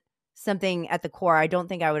wasn't something at the core, I don't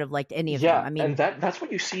think I would have liked any of them. I mean, and that's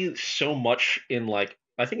what you see so much in like,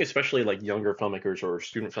 I think especially like younger filmmakers or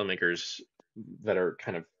student filmmakers that are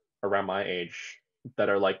kind of around my age, that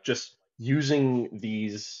are like just using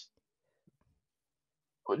these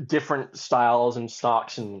different styles and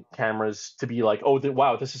stocks and cameras to be like, oh,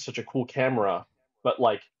 wow, this is such a cool camera, but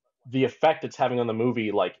like the effect it's having on the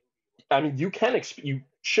movie, like, I mean, you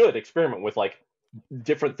should experiment with like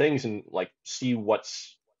different things and like see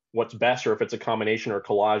what's best, or if it's a combination or a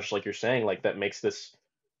collage, like you're saying, like that makes this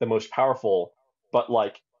the most powerful. But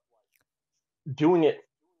like doing it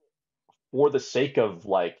for the sake of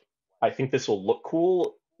like, I think this will look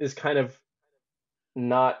cool, is kind of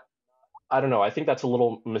not, I don't know. I think that's a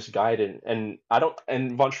little misguided, and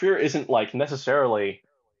and Von Trier isn't like necessarily,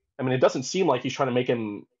 I mean, it doesn't seem like he's trying to make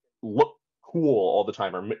him look cool all the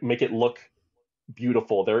time, or make it look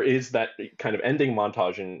beautiful. There is that kind of ending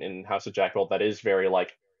montage in House of Jackal that is very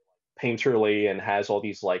like painterly and has all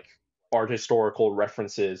these like art historical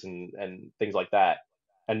references and things like that,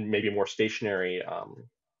 and maybe more stationary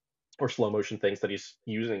or slow motion things that he's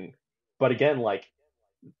using. But again, like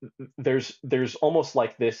there's almost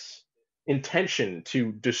like this intention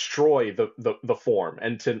to destroy the form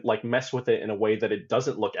and to like mess with it in a way that it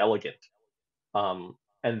doesn't look elegant.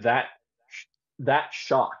 And that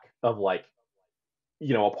shock of like,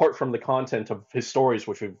 apart from the content of his stories,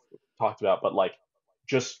 which we've talked about, but like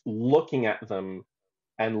just looking at them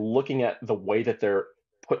and looking at the way that they're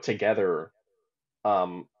put together,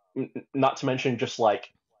 not to mention just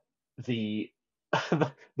like the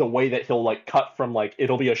the way that he'll like cut from like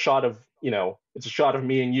it'll be a shot of it's a shot of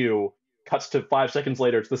me and you, cuts to 5 seconds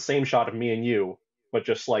later it's the same shot of me and you, but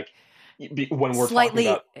just like when we're talking Slightly,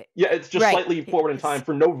 about, yeah, it's just right. slightly forward in time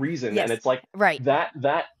for no reason. Yes. And it's like Right.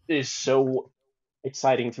 that is so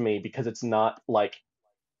exciting to me because it's not like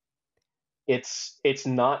it's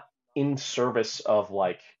not in service of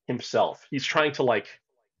like himself. He's trying to like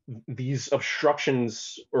these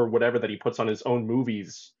obstructions or whatever that he puts on his own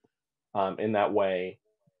movies, in that way,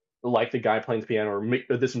 like the guy playing the piano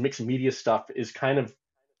or this mixed media stuff is kind of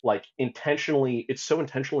like intentionally, it's so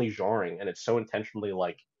intentionally jarring and it's so intentionally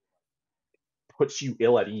like puts you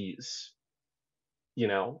ill at ease,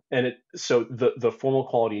 and it so the formal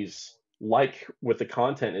qualities, like with the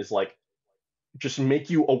content, is like just make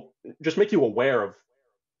you aware of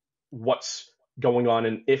what's going on,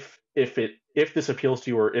 and if this appeals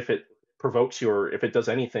to you or if it provokes you or if it does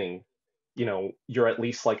anything, you're at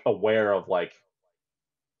least like aware of like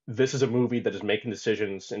this is a movie that is making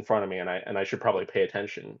decisions in front of me, and I should probably pay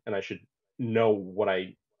attention, and I should know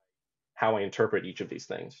how I interpret each of these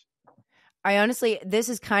things. I honestly, this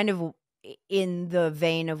is kind of in the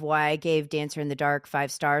vein of why I gave Dancer in the Dark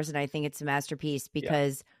 5 stars, and I think it's a masterpiece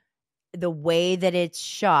because the way that it's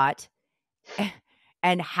shot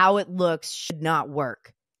and how it looks should not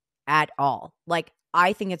work at all. Like,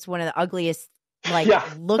 I think it's one of the ugliest, like,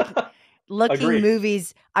 looking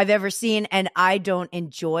movies I've ever seen, and I don't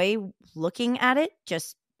enjoy looking at it.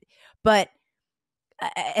 But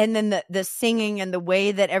and then the singing and the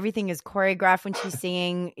way that everything is choreographed when she's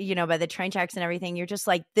singing, by the train tracks and everything, you're just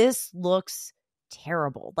like, this looks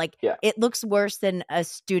terrible. Like, it looks worse than a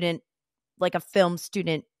student, like a film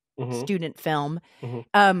student film.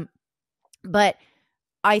 Mm-hmm. But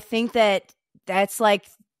I think that's like,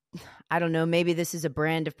 I don't know, maybe this is a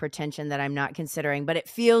brand of pretension that I'm not considering, but it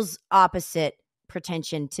feels opposite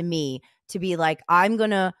pretension to me to be like, I'm going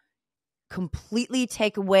to completely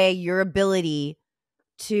take away your ability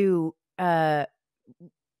to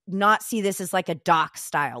not see this as like a doc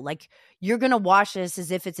style. Like, you're going to watch this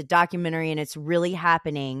as if it's a documentary and it's really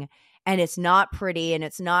happening and it's not pretty and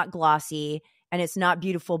it's not glossy and it's not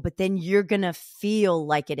beautiful, but then you're going to feel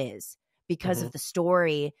like it is because of the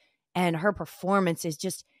story, and her performance is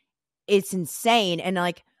just, it's insane. And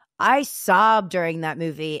like, I sobbed during that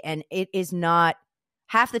movie, and it is not,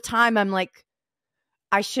 half the time I'm like,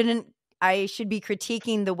 I should be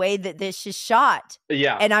critiquing the way that this is shot.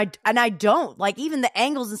 Yeah. And I don't, like, even the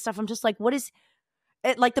angles and stuff, I'm just like, what is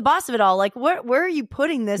it, like the boss of it all? Like, where are you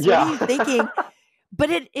putting this? Yeah. What are you thinking?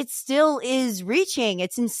 But it still is reaching.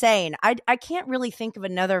 It's insane. I can't really think of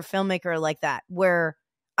another filmmaker like that where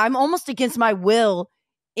I'm almost against my will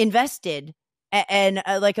invested and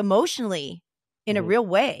like emotionally in a real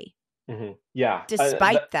way. Yeah.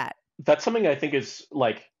 Despite that. That's something I think is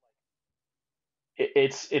like,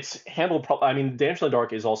 it's handled. I mean, Dancer in the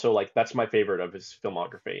Dark is also like, that's my favorite of his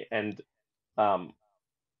filmography, and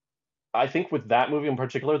I think with that movie in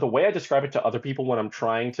particular, the way I describe it to other people when I'm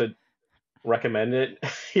trying to recommend it,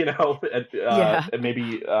 and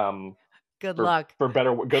maybe good luck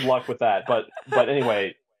with that. But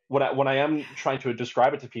anyway, when I am trying to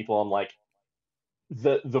describe it to people, I'm like,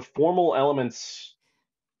 the formal elements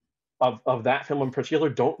of that film in particular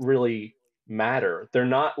don't really matter. They're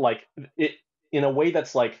not like it in a way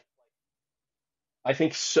that's like, I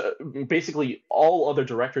think so, basically all other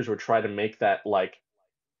directors would try to make that like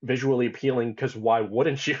visually appealing, because why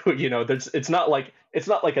wouldn't you? It's not like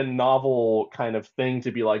a novel kind of thing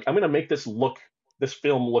to be like, I'm going to make this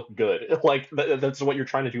film look good. Like that's what you're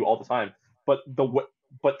trying to do all the time. But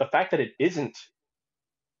the fact that it isn't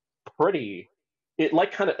pretty, it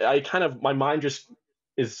like my mind just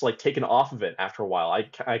is like taken off of it after a while.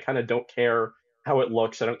 I kind of don't care how it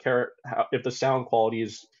looks. I don't care if the sound quality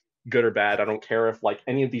is good or bad. I don't care if like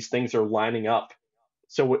any of these things are lining up.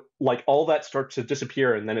 So like all that starts to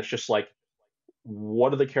disappear, and then it's just like,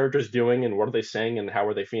 what are the characters doing and what are they saying and how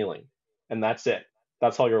are they feeling? And that's it.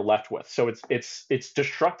 That's all you're left with. So it's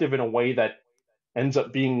destructive in a way that ends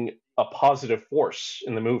up being a positive force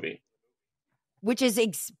in the movie. Which is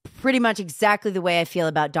pretty much exactly the way I feel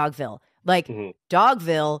about Dogville. Like, Mm-hmm.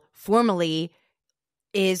 Dogville formally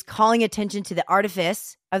is calling attention to the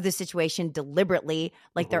artifice of the situation deliberately.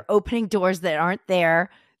 Like, Mm-hmm. they're opening doors that aren't there.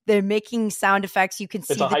 They're making sound effects. You can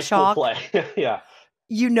see It's a the high school chalk. play. Yeah.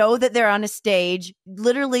 You know that they're on a stage,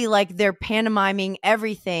 literally, like, they're pantomiming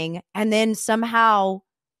everything. And then somehow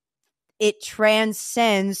it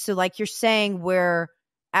transcends. So, like you're saying, where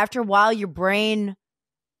after a while your brain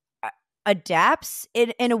adapts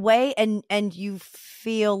in a way, and you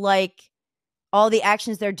feel like all the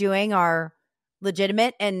actions they're doing are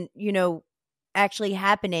legitimate and, you know, actually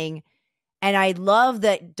happening. And I love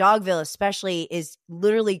that Dogville especially is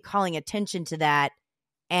literally calling attention to that,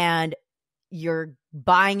 and you're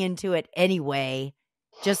buying into it anyway.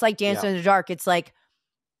 Just like Dancer Yeah. in the Dark, it's like,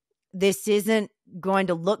 this isn't going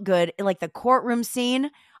to look good. Like the courtroom scene,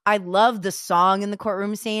 I love the song in the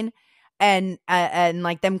courtroom scene, and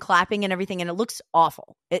like them clapping and everything, and it looks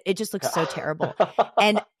awful. It just looks so terrible.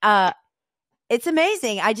 And it's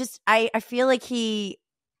amazing. I feel like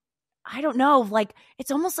I don't know, like,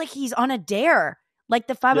 it's almost like he's on a dare, like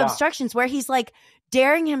the Five Yeah. Obstructions, where he's like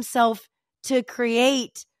daring himself to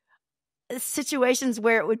create situations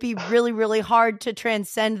where it would be really, really hard to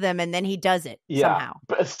transcend them, and then he does it somehow.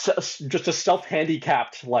 But it's just a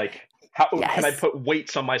self-handicapped, like, how can I Yes. put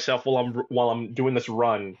weights on myself while I'm doing this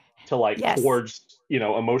run to, like, Yes. towards, you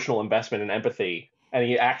know, emotional investment and empathy, and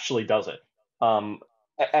he actually does it. And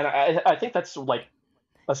I think that's, like,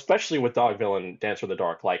 especially with Dogville and Dancer in the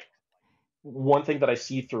Dark, like, one thing that I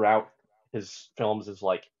see throughout his films is,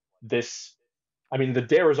 like, this. I mean, the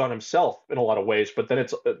dare is on himself in a lot of ways, but then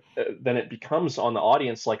it becomes on the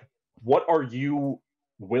audience, like, what are you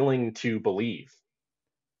willing to believe?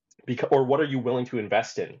 Or what are you willing to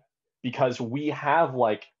invest in? Because we have,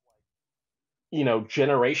 like, you know,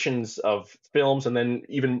 generations of films, and then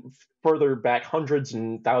even further back, hundreds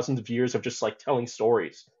and thousands of years of just, like, telling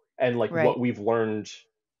stories, and, like, Right. what we've learned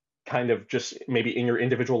kind of just maybe in your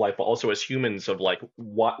individual life, but also as humans, of, like,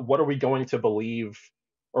 what are we going to believe,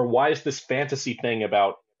 or why is this fantasy thing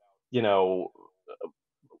about, you know,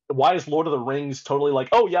 why is Lord of the Rings totally, like,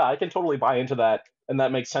 oh yeah, I can totally buy into that and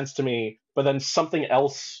that makes sense to me, but then something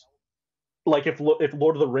else, like, if Lord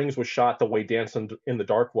of the Rings was shot the way Dance in the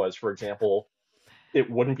Dark was, for example, it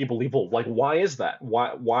wouldn't be believable. Like, why is that?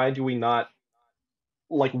 Why do we not,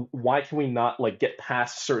 like, why can we not, like, get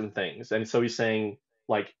past certain things? And so he's saying,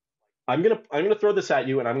 like, I'm gonna throw this at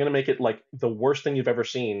you, and I'm gonna make it, like, the worst thing you've ever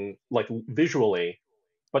seen, like, visually,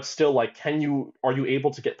 but still, like, are you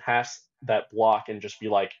able to get past that block and just be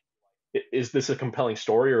like, is this a compelling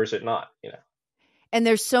story or is it not? You know? And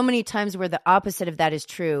there's so many times where the opposite of that is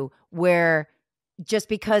true, where just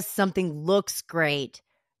because something looks great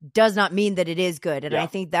does not mean that it is good. And I Yeah.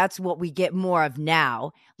 think that's what we get more of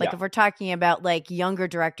now. Like, Yeah. if we're talking about, like, younger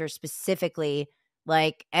directors specifically,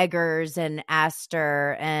 like Eggers and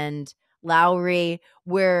Astor and Lowry,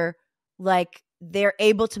 where, like, they're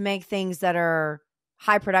able to make things that are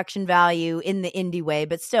high production value in the indie way,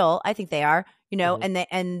 but still, I think they are, you know, Mhm.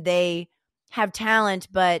 and they have talent,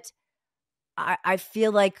 but I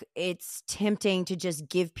feel like it's tempting to just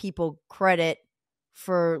give people credit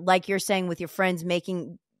for, like you're saying, with your friends,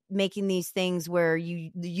 making these things where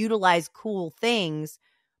you utilize cool things,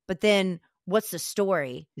 but then what's the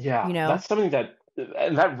story? Yeah, You know? that's something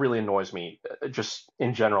that really annoys me, just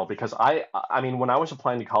in general, because I mean, when I was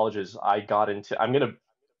applying to colleges, I got into, I'm gonna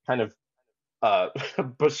kind of uh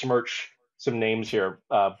besmirch some names here,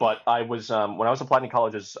 but I was, when I was applying to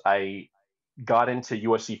colleges, I got into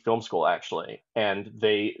USC Film School, actually, and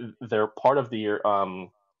they're part of the,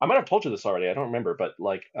 I might have told you this already, I don't remember, but,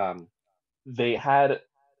 like, they had,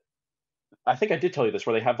 I think I did tell you this,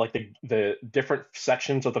 where they have, like, the different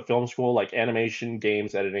sections of the film school, like animation,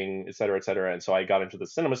 games, editing, et cetera, et cetera. And so I got into the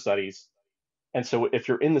cinema studies. And so if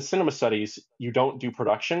you're in the cinema studies, you don't do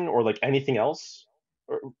production or, like, anything else,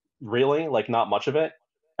 or, really, like, not much of it.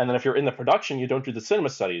 And then if you're in the production, you don't do the cinema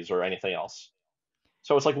studies or anything else.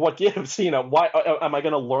 So it's like, what gives? You know, why am I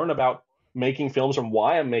going to learn about making films and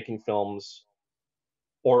why I'm making films,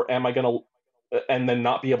 or am I going to, and then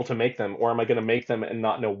not be able to make them, or am I going to make them and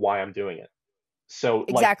not know why I'm doing it? So, like,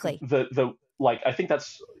 Exactly. the like, I think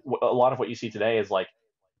that's a lot of what you see today is, like,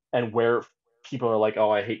 and where people are like, oh,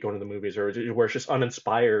 I hate going to the movies, or where it's just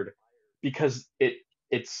uninspired, because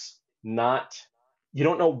it's not, you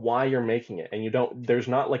don't know why you're making it, and there's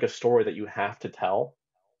not, like, a story that you have to tell.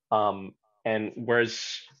 um and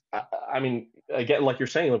whereas, I mean, again, like you're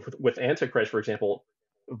saying, like, with Antichrist, for example,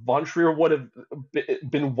 Von Trier would have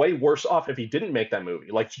been way worse off if he didn't make that movie,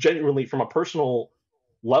 like, genuinely, from a personal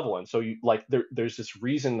level. And so you like there's this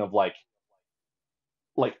reason of like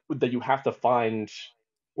that you have to find,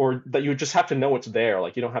 or that you just have to know it's there.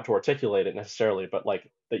 Like you don't have to articulate it necessarily, but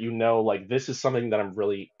like that like this is something that I'm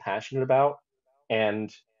really passionate about,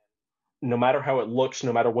 and no matter how it looks,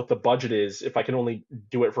 no matter what the budget is, if I can only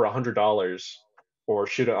do it for $100 or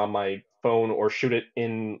shoot it on my phone or shoot it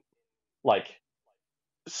in like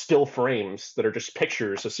still frames that are just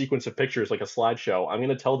pictures, a sequence of pictures like a slideshow, I'm going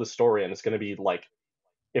to tell the story, and it's going to be like,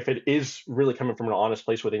 if it is really coming from an honest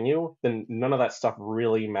place within you, then none of that stuff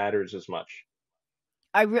really matters as much.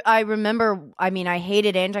 I remember, I mean, I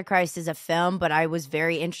hated Antichrist as a film, but I was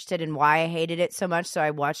very interested in why I hated it so much. So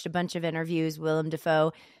I watched a bunch of interviews, Willem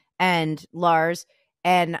Dafoe and Lars,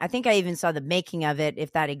 and I think I even saw the making of it,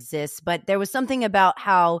 if that exists. But there was something about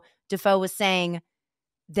how Dafoe was saying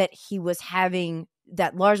that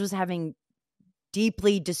Lars was having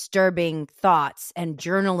deeply disturbing thoughts and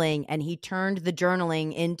journaling, and he turned the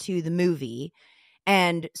journaling into the movie.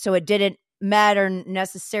 And so it didn't matter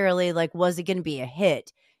necessarily, like, was it going to be a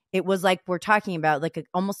hit? It was like we're talking about like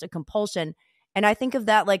almost a compulsion. And I think of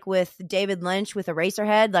that like with David Lynch with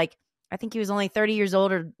Eraserhead. Like, I think he was only 30 years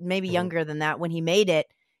old or maybe younger than that when he made it.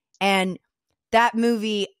 And that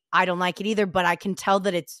movie, I don't like it either, but I can tell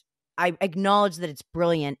that I acknowledge that it's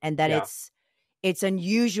brilliant and that it's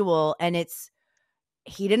unusual, and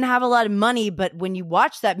he didn't have a lot of money, but when you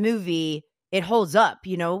watch that movie, it holds up,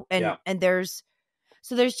 and there's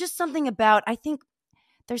just something about, I think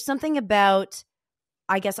there's something about,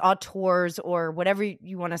 I guess, auteurs or whatever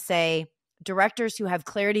you want to say, directors who have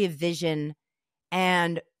clarity of vision,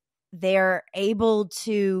 and they're able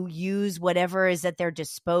to use whatever is at their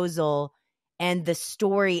disposal, and the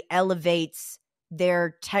story elevates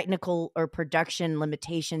their technical or production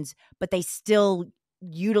limitations, but they still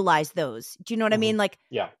utilize those. Do you know what I mean? Like,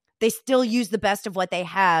 they still use the best of what they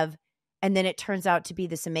have, and then it turns out to be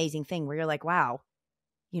this amazing thing where you're like, wow,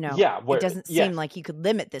 it doesn't seem like you could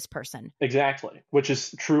limit this person. Exactly. Which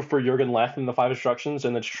is true for Jürgen Leth in The Five Instructions,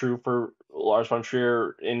 and it's true for Lars von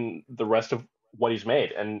Trier in the rest of what he's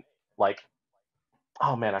made. And like,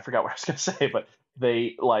 oh man, I forgot what I was going to say, but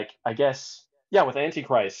they like, I guess, with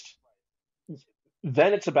Antichrist,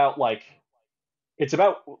 then it's about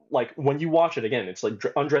when you watch it again, it's like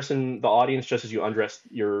undressing the audience just as you undress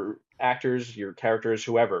your actors, your characters,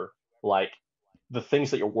 whoever, like the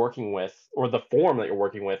things that you're working with or the form that you're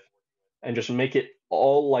working with, and just make it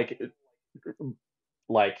all like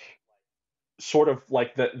sort of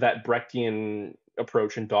like that Brechtian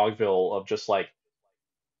approach in Dogville of just like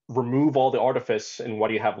remove all the artifice and what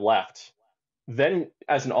do you have left. Then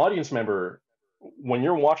as an audience member, when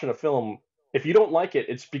you're watching a film, if you don't like it,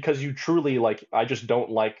 it's because you truly like, I just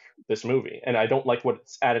don't like this movie, and I don't like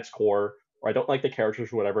what's at its core, or I don't like the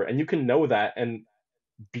characters or whatever. And you can know that and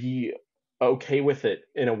be okay with it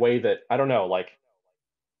in a way that, I don't know, like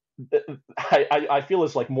I feel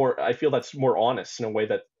is like more, I feel that's more honest in a way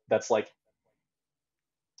that's like,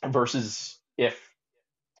 versus if,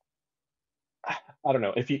 I don't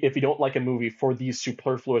know, if you don't like a movie for these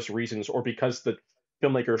superfluous reasons, or because the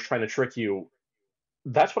filmmaker is trying to trick you.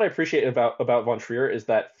 That's what I appreciate about Von Trier, is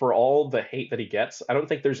that for all the hate that he gets, I don't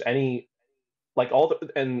think there's any, like,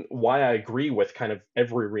 and why I agree with kind of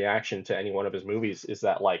every reaction to any one of his movies is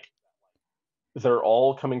that like they're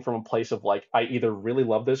all coming from a place of like, I either really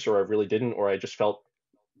love this or I really didn't, or I just felt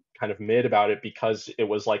kind of mid about it because it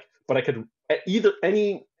was like, but I could either,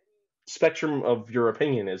 any spectrum of your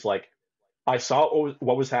opinion is like, I saw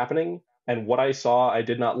what was happening, and what I saw I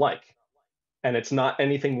did not like. And it's not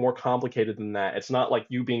anything more complicated than that. It's not like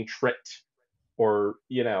you being tricked, or,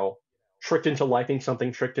 tricked into liking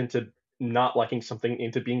something, tricked into not liking something,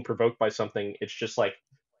 into being provoked by something. It's just like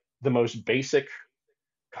the most basic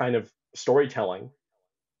kind of storytelling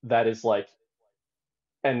that is like,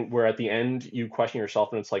 and where at the end you question yourself,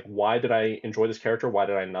 and it's like, why did I enjoy this character? Why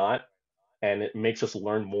did I not? And it makes us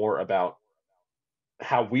learn more about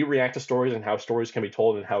how we react to stories and how stories can be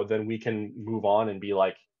told, and how then we can move on and be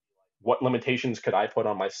like, what limitations could I put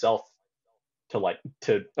on myself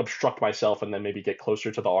to obstruct myself, and then maybe get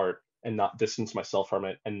closer to the art and not distance myself from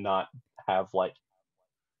it, and not have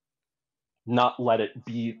not let it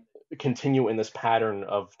continue in this pattern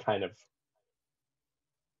of kind of,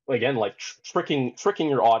 again, like tricking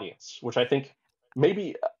your audience, which I think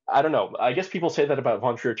maybe, I don't know, I guess people say that about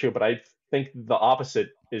Von Trier too, but I think the opposite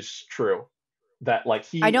is true. That like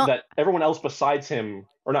that everyone else besides him,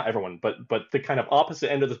 or not everyone, but the kind of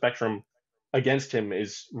opposite end of the spectrum against him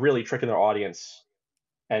is really tricking their audience,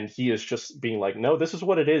 and he is just being like, no, this is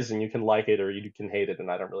what it is, and you can like it or you can hate it, and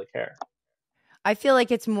I don't really care. I feel like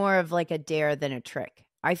it's more of like a dare than a trick.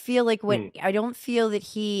 I feel like Hmm. I don't feel that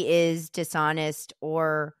he is dishonest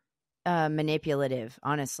or manipulative,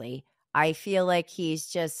 honestly. I feel like he's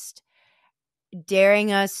just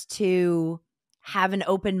daring us to have an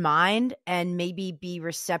open mind and maybe be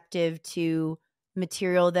receptive to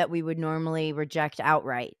material that we would normally reject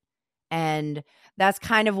outright. And that's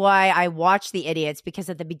kind of why I watched The Idiots, because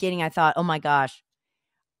at the beginning I thought, oh my gosh,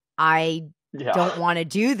 I Yeah. don't want to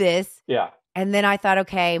do this. Yeah. And then I thought,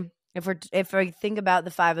 okay, if I think about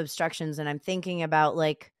the five obstructions and I'm thinking about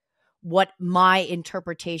like what my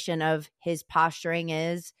interpretation of his posturing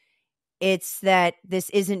is, it's that this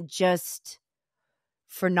isn't just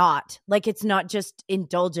for naught. Like, it's not just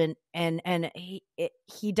indulgent, and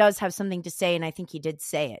he does have something to say, and I think he did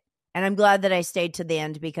say it. And I'm glad that I stayed to the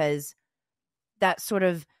end, because that sort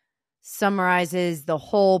of summarizes the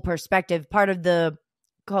whole perspective. Part of the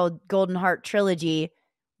called Golden Heart trilogy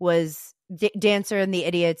was Dancer and the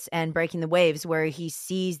Idiots and Breaking the Waves, where he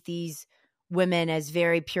sees these women as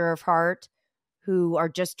very pure of heart who are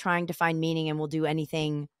just trying to find meaning and will do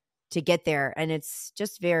anything to get there. And it's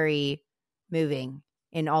just very moving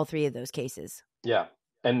in all three of those cases. Yeah.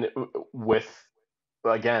 And with,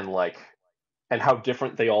 again, like, and how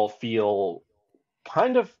different they all feel,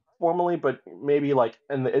 kind of formally, but maybe like,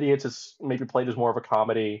 and the Idiots is maybe played as more of a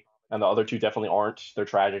comedy, and the other two definitely aren't. They're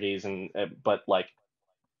tragedies, and but like,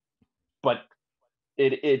 but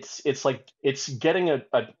it's like it's getting a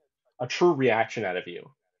true reaction out of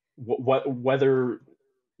you, whether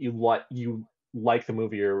you like the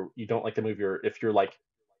movie or you don't like the movie, or if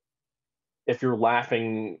you're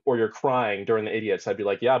laughing or you're crying during the Idiots, I'd be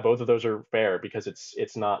like, yeah, both of those are fair, because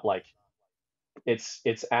it's not like it's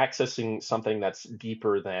accessing something that's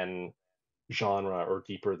deeper than genre, or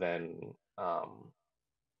deeper than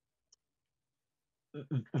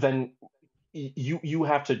you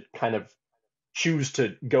have to kind of choose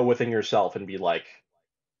to go within yourself and be like,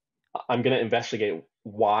 I'm going to investigate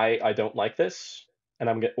why I don't like this, and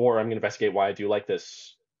I'm going to investigate why I do like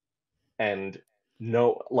this. And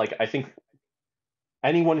no, like, I think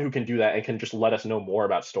anyone who can do that and can just let us know more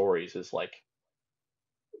about stories is like,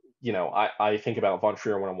 I think about Von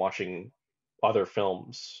Trier when I'm watching other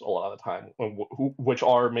films a lot of the time, which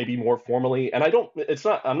are maybe more formally, and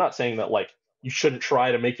I'm not saying that like you shouldn't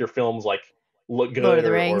try to make your films like look Lord of good the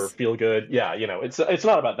or Rings. feel good. Yeah, it's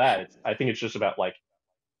not about that. I think it's just about like,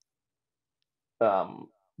 um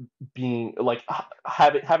being like,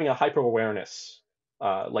 having a hyper awareness,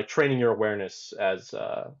 like training your awareness as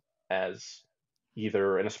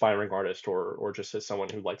either an aspiring artist, or just as someone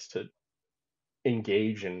who likes to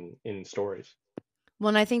engage in stories. Well,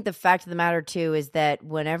 and I think the fact of the matter too is that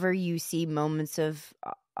whenever you see moments of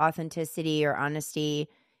authenticity or honesty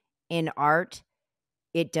in art,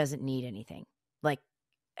 it doesn't need anything. Like,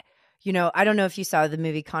 I don't know if you saw the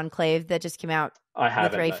movie Conclave that just came out I with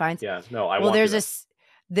haven't, Ray Fiennes. yeah, no, I Well, want to there's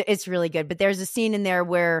though. it's really good, but there's a scene in there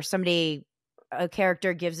where a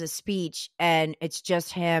character gives a speech and it's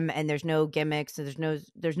just him, and there's no gimmicks, and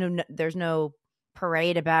there's no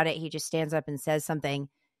parade about it. He just stands up and says something,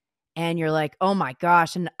 and you're like, oh my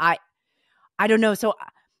gosh. And I don't know. So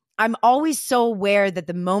I'm always so aware that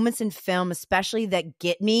the moments in film, especially that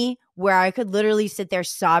get me, where I could literally sit there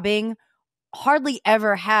sobbing, hardly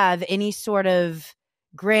ever have any sort of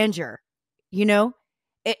grandeur.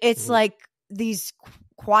 It's Mhm. like these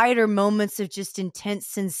quieter moments of just intense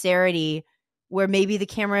sincerity, where maybe the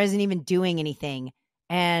camera isn't even doing anything,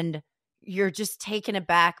 and you're just taken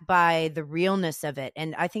aback by the realness of it.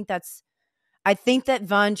 And I think that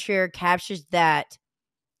Von Trier captures that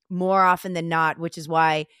more often than not, which is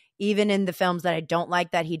why even in the films that I don't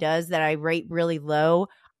like that he does, that I rate really low,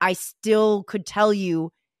 I still could tell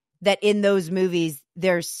you that in those movies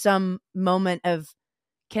there's some moment of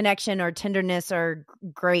connection or tenderness or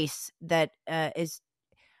grace that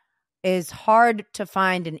is hard to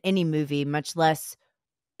find in any movie, much less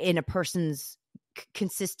in a person's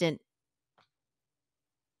consistent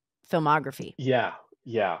filmography. Yeah,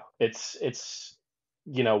 yeah, it's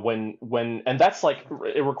when and that's like,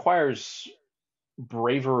 it requires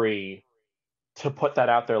bravery to put that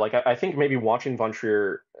out there. Like, I think maybe watching Von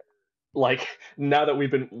Trier, like, now that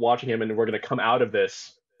we've been watching him and we're going to come out of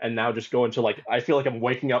this and now just go into, like, I feel like I'm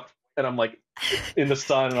waking up and I'm like in the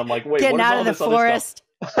sun, and I'm like, wait, what Getting is out all of the this other stuff? forest.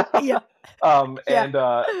 Yeah. Yeah. And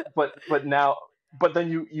but now, but then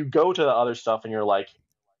you go to the other stuff and you're like,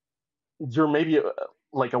 you're maybe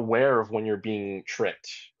like aware of when you're being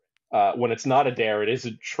tricked, when it's not a dare, it is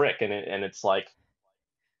a trick, and it's like,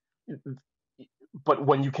 but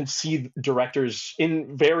when you can see directors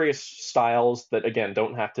in various styles that, again,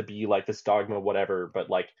 don't have to be like this dogma whatever, but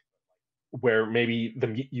like, where maybe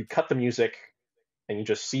you cut the music, and you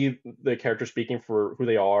just see the character speaking for who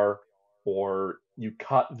they are, or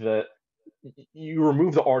you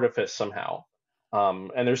remove the artifice somehow.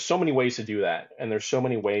 And there's so many ways to do that, and there's so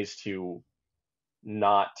many ways to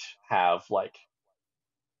not have like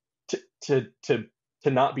to to to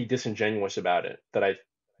to not be disingenuous about it, that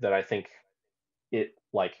I think it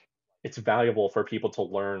like it's valuable for people to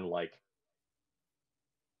learn, like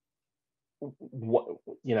what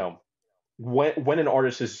when an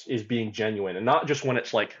artist is being genuine, and not just when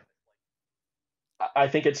it's like, I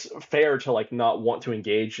think it's fair to like not want to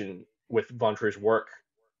engage in with Von Trier's work,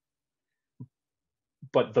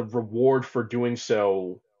 but the reward for doing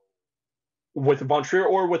so with Von Trier,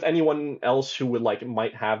 or with anyone else who would like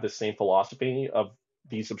might have the same philosophy of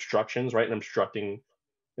these obstructions, right? And obstructing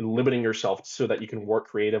and limiting yourself so that you can work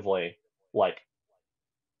creatively. Like,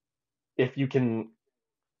 if you can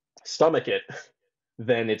stomach it,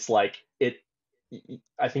 then it's like it.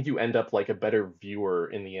 I think you end up like a better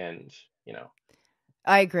viewer in the end. You know.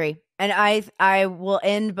 I agree. And I will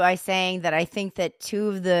end by saying that I think that two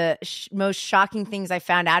of the most shocking things I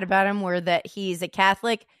found out about him were that he's a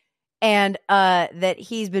Catholic, and that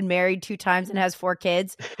he's been married 2 times and has 4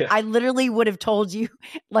 kids. Yeah. I literally would have told you,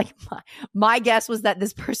 like, my guess was that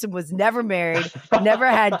this person was never married, never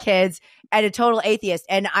had kids, and a total atheist.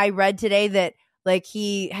 And I read today that like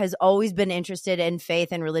he has always been interested in faith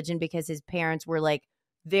and religion because his parents were like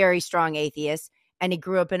very strong atheists, and he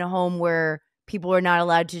grew up in a home where people are not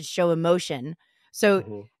allowed to show emotion. So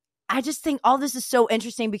Mm-hmm. I just think all this is so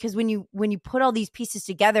interesting because when you put all these pieces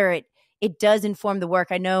together, it does inform the work.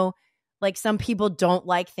 I know like some people don't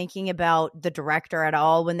like thinking about the director at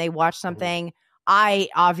all when they watch something. I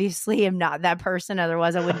obviously am not that person.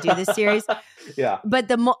 Otherwise, I wouldn't do this series. Yeah. But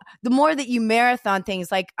the more that you marathon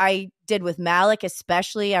things, like I did with Malik,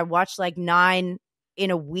 especially, I watched like 9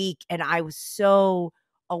 in a week, and I was so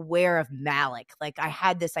aware of Malik. Like I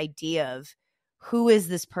had this idea of who is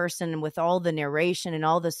this person with all the narration and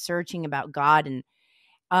all the searching about God,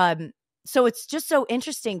 and so it's just so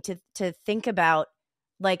interesting to think about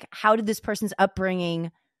like how did this person's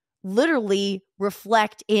upbringing literally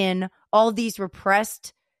reflect in all these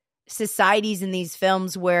repressed societies in these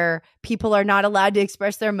films where people are not allowed to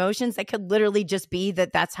express their emotions. That could literally just be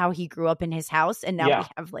that that's how he grew up in his house, and now Yeah. we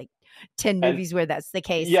have like 10 And movies where that's the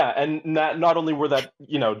case. yeah, and not only were that,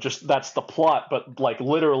 just that's the plot, but like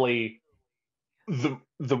literally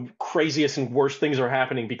the craziest and worst things are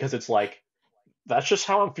happening because it's like, that's just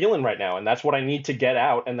how I'm feeling right now, and that's what I need to get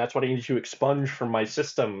out, and that's what I need to expunge from my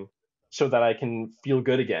system so that I can feel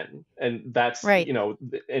good again. And that's Right.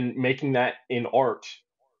 and making that in art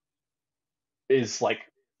is like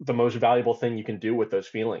the most valuable thing you can do with those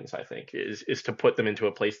feelings, I think, is to put them into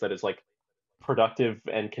a place that is like productive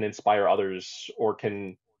and can inspire others, or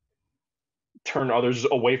can turn others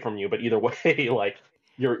away from you. But either way, like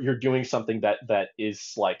you're doing something that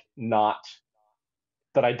is like not,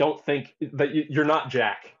 that I don't think that you're not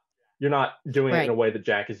Jack. You're not doing it in a way that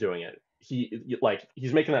Jack is doing it.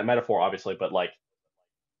 He's making that metaphor, obviously, but like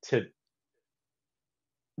to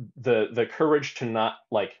the courage to not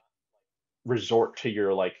like resort to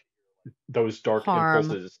your like those dark Harm.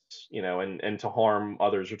 impulses, and to harm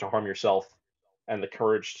others or to harm yourself, and the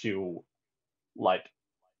courage to like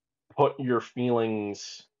put your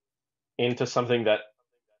feelings into something that,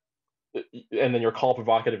 and then you're called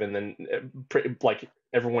provocative, and then like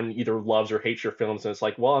everyone either loves or hates your films, and it's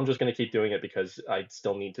like, well, I'm just going to keep doing it because I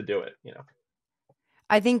still need to do it.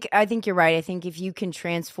 I think you're right. I think if you can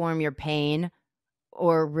transform your pain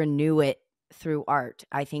or renew it through art,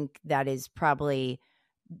 I think that is probably,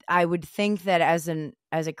 I would think that as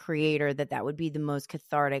a creator that would be the most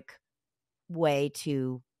cathartic way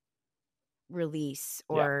to release,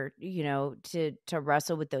 or to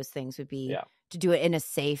wrestle with those things, would be to do it in a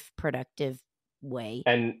safe, productive way.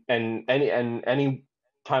 And any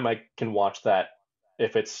time I can watch that,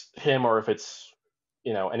 if it's him or if it's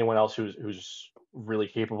anyone else who's really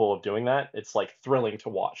capable of doing that, it's like thrilling to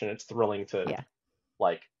watch, and it's thrilling to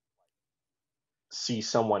like see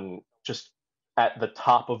someone just at the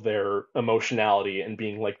top of their emotionality and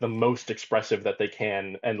being like the most expressive that they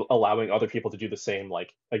can, and allowing other people to do the same.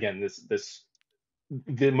 Like, again,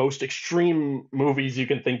 the most extreme movies you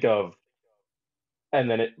can think of,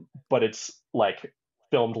 and then but it's like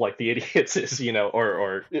filmed like The Idiots is,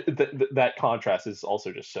 or that contrast is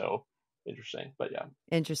also just so interesting. But yeah.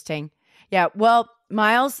 Interesting. Yeah. Well,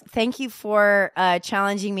 Miles, thank you for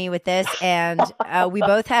challenging me with this. And we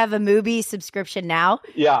both have a movie subscription now.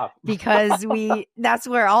 Yeah. Because that's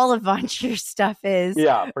where all of Von Trier's stuff is.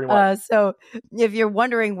 Yeah, pretty much. So if you're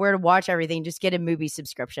wondering where to watch everything, just get a movie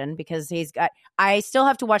subscription, because I still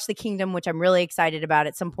have to watch The Kingdom, which I'm really excited about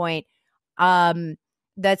at some point.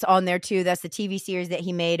 That's on there too. That's the TV series that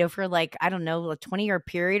he made over like, I don't know, a 20-year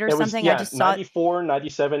period or It was, something. yeah, I just saw 94,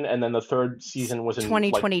 97, and then the third season was in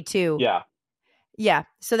 2022. yeah. Yeah.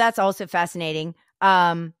 So that's also fascinating.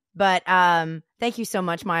 But thank you so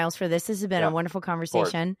much, Miles, for this. This has been a wonderful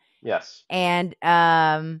conversation. Yes. And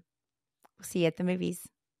we'll see you at the movies.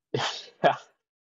 Yeah.